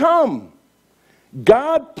 didn't come.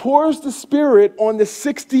 God pours the Spirit on the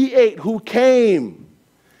 68 who came.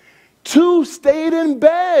 2 stayed in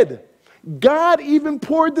bed. God even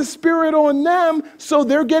poured the Spirit on them, so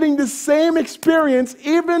they're getting the same experience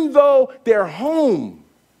even though they're home.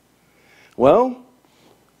 Well,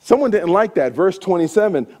 someone didn't like that. Verse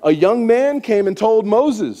 27, a young man came and told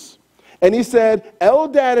Moses, and he said,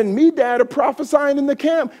 Eldad and Medad are prophesying in the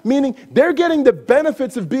camp, meaning they're getting the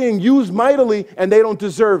benefits of being used mightily, and they don't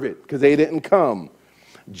deserve it because they didn't come.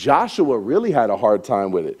 Joshua really had a hard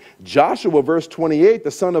time with it. Joshua, verse 28,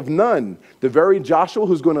 the son of Nun, the very Joshua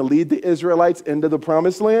who's going to lead the Israelites into the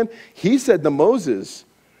promised land, he said to Moses,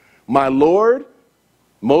 my Lord,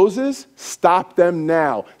 Moses, stop them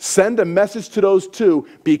now. Send a message to those 2.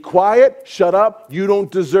 Be quiet, shut up. You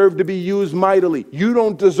don't deserve to be used mightily. You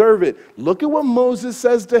don't deserve it. Look at what Moses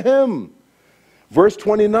says to him. Verse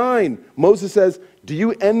 29, Moses says, do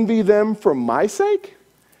you envy them for my sake?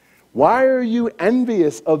 Why are you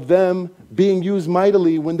envious of them being used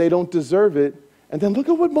mightily when they don't deserve it? And then look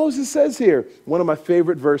at what Moses says here. One of my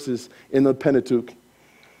favorite verses in the Pentateuch.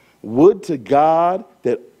 Would to God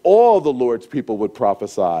that all the Lord's people would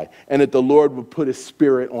prophesy and that the Lord would put his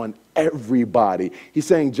Spirit on everybody. He's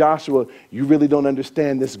saying, Joshua, you really don't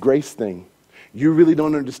understand this grace thing. You really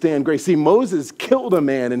don't understand grace. See, Moses killed a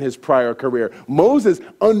man in his prior career. Moses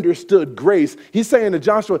understood grace. He's saying to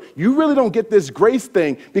Joshua, you really don't get this grace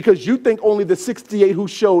thing because you think only the 68 who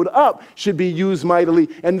showed up should be used mightily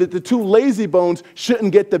and that the 2 lazy bones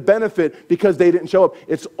shouldn't get the benefit because they didn't show up.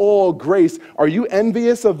 It's all grace. Are you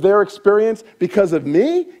envious of their experience because of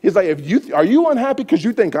me? He's like, are you unhappy because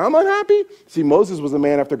you think I'm unhappy? See, Moses was a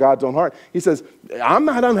man after God's own heart. He says, I'm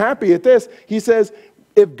not unhappy at this. He says,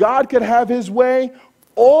 if God could have his way,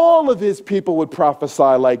 all of his people would prophesy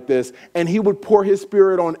like this, and he would pour his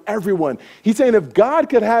Spirit on everyone. He's saying if God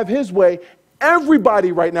could have his way,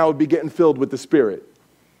 everybody right now would be getting filled with the Spirit.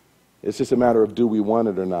 It's just a matter of do we want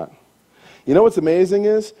it or not. You know what's amazing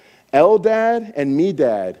is Eldad and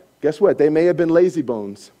Medad, guess what? They may have been lazy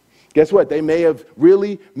bones. Guess what? They may have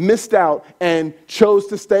really missed out and chose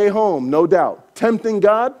to stay home, no doubt. Tempting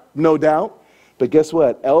God, no doubt. But guess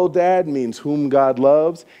what? Eldad means whom God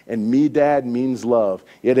loves, and Medad means love.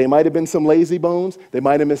 Yeah, they might have been some lazy bones. They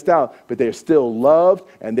might have missed out, but they're still loved,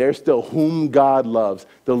 and they're still whom God loves.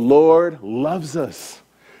 The Lord loves us.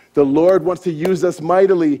 The Lord wants to use us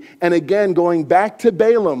mightily. And again, going back to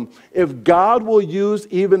Balaam, if God will use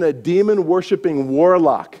even a demon-worshiping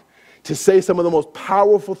warlock to say some of the most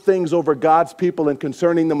powerful things over God's people and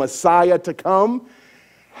concerning the Messiah to come,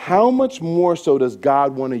 how much more so does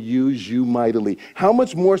God want to use you mightily? How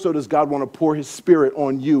much more so does God want to pour his Spirit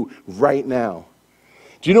on you right now?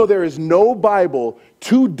 Do you know there is no Bible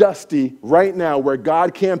too dusty right now where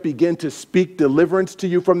God can't begin to speak deliverance to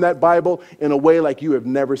you from that Bible in a way like you have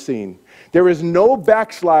never seen? There is no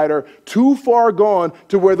backslider too far gone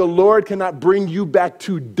to where the Lord cannot bring you back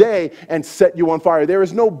today and set you on fire. There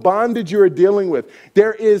is no bondage you are dealing with.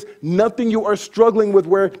 There is nothing you are struggling with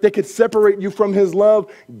where they could separate you from his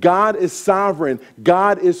love. God is sovereign.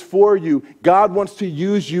 God is for you. God wants to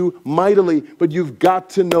use you mightily, but you've got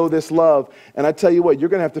to know this love. And I tell you what, you're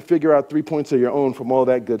going to have to figure out 3 points of your own from all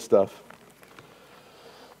that good stuff.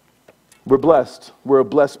 We're blessed. We're a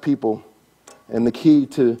blessed people. And the key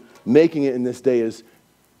to making it in this day is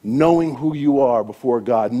knowing who you are before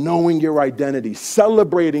God, knowing your identity,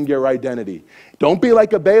 celebrating your identity. Don't be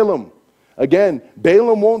like a Balaam. Again,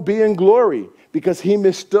 Balaam won't be in glory because he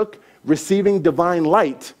mistook receiving divine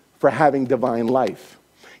light for having divine life.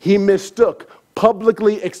 He mistook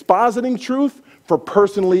publicly expositing truth for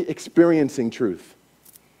personally experiencing truth.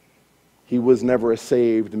 He was never a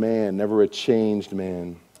saved man, never a changed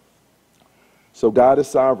man. So God is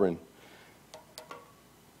sovereign.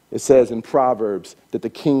 It says in Proverbs that the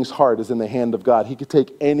king's heart is in the hand of God. He could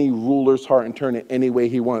take any ruler's heart and turn it any way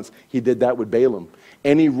he wants. He did that with Balaam.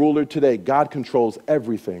 Any ruler today, God controls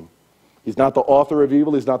everything. He's not the author of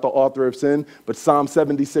evil. He's not the author of sin. But Psalm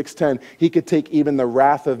 76:10, he could take even the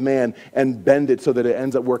wrath of man and bend it so that it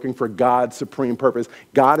ends up working for God's supreme purpose.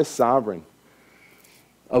 God is sovereign.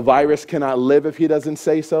 A virus cannot live if he doesn't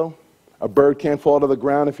say so. A bird can't fall to the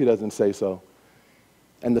ground if he doesn't say so.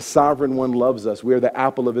 And the sovereign one loves us. We are the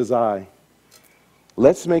apple of his eye.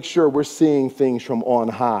 Let's make sure we're seeing things from on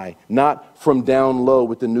high, not from down low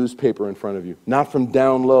with the newspaper in front of you, not from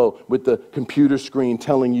down low with the computer screen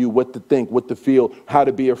telling you what to think, what to feel, how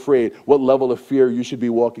to be afraid, what level of fear you should be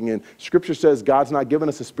walking in. Scripture says God's not given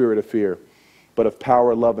us a spirit of fear, but of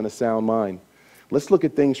power, love, and a sound mind. Let's look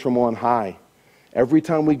at things from on high. Every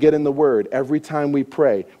time we get in the Word, every time we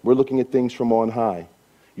pray, we're looking at things from on high.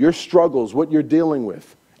 Your struggles, what you're dealing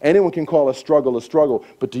with. Anyone can call a struggle,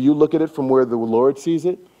 but do you look at it from where the Lord sees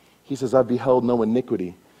it? He says, I beheld no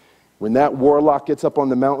iniquity. When that warlock gets up on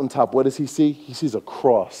the mountaintop, what does he see? He sees a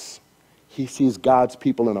cross. He sees God's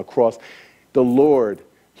people in a cross. The Lord,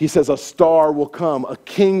 he says, a star will come, a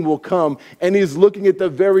king will come, and he's looking at the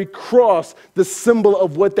very cross, the symbol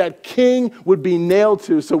of what that king would be nailed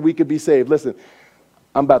to so we could be saved. Listen,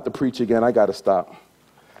 I'm about to preach again. I got to stop.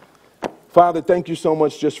 Father, thank you so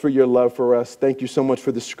much just for your love for us. Thank you so much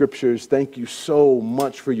for the scriptures. Thank you so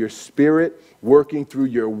much for your spirit working through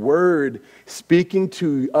your word, speaking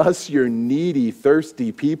to us, your needy,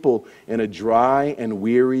 thirsty people in a dry and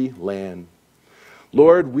weary land.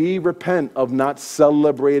 Lord, we repent of not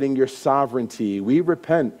celebrating your sovereignty. We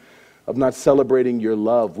repent of not celebrating your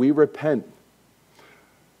love. We repent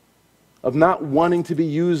of not wanting to be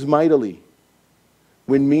used mightily.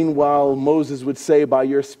 When meanwhile Moses would say by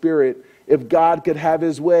your spirit, if God could have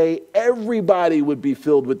his way, everybody would be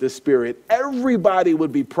filled with the Spirit. Everybody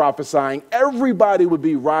would be prophesying. Everybody would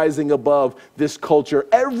be rising above this culture.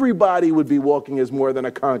 Everybody would be walking as more than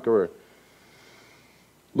a conqueror.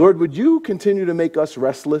 Lord, would you continue to make us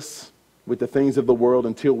restless with the things of the world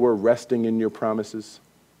until we're resting in your promises?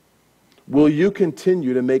 Will you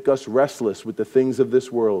continue to make us restless with the things of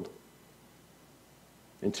this world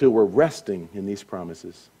until we're resting in these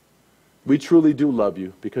promises? We truly do love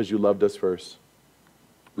you because you loved us first.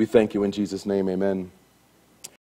 We thank you in Jesus' name, amen.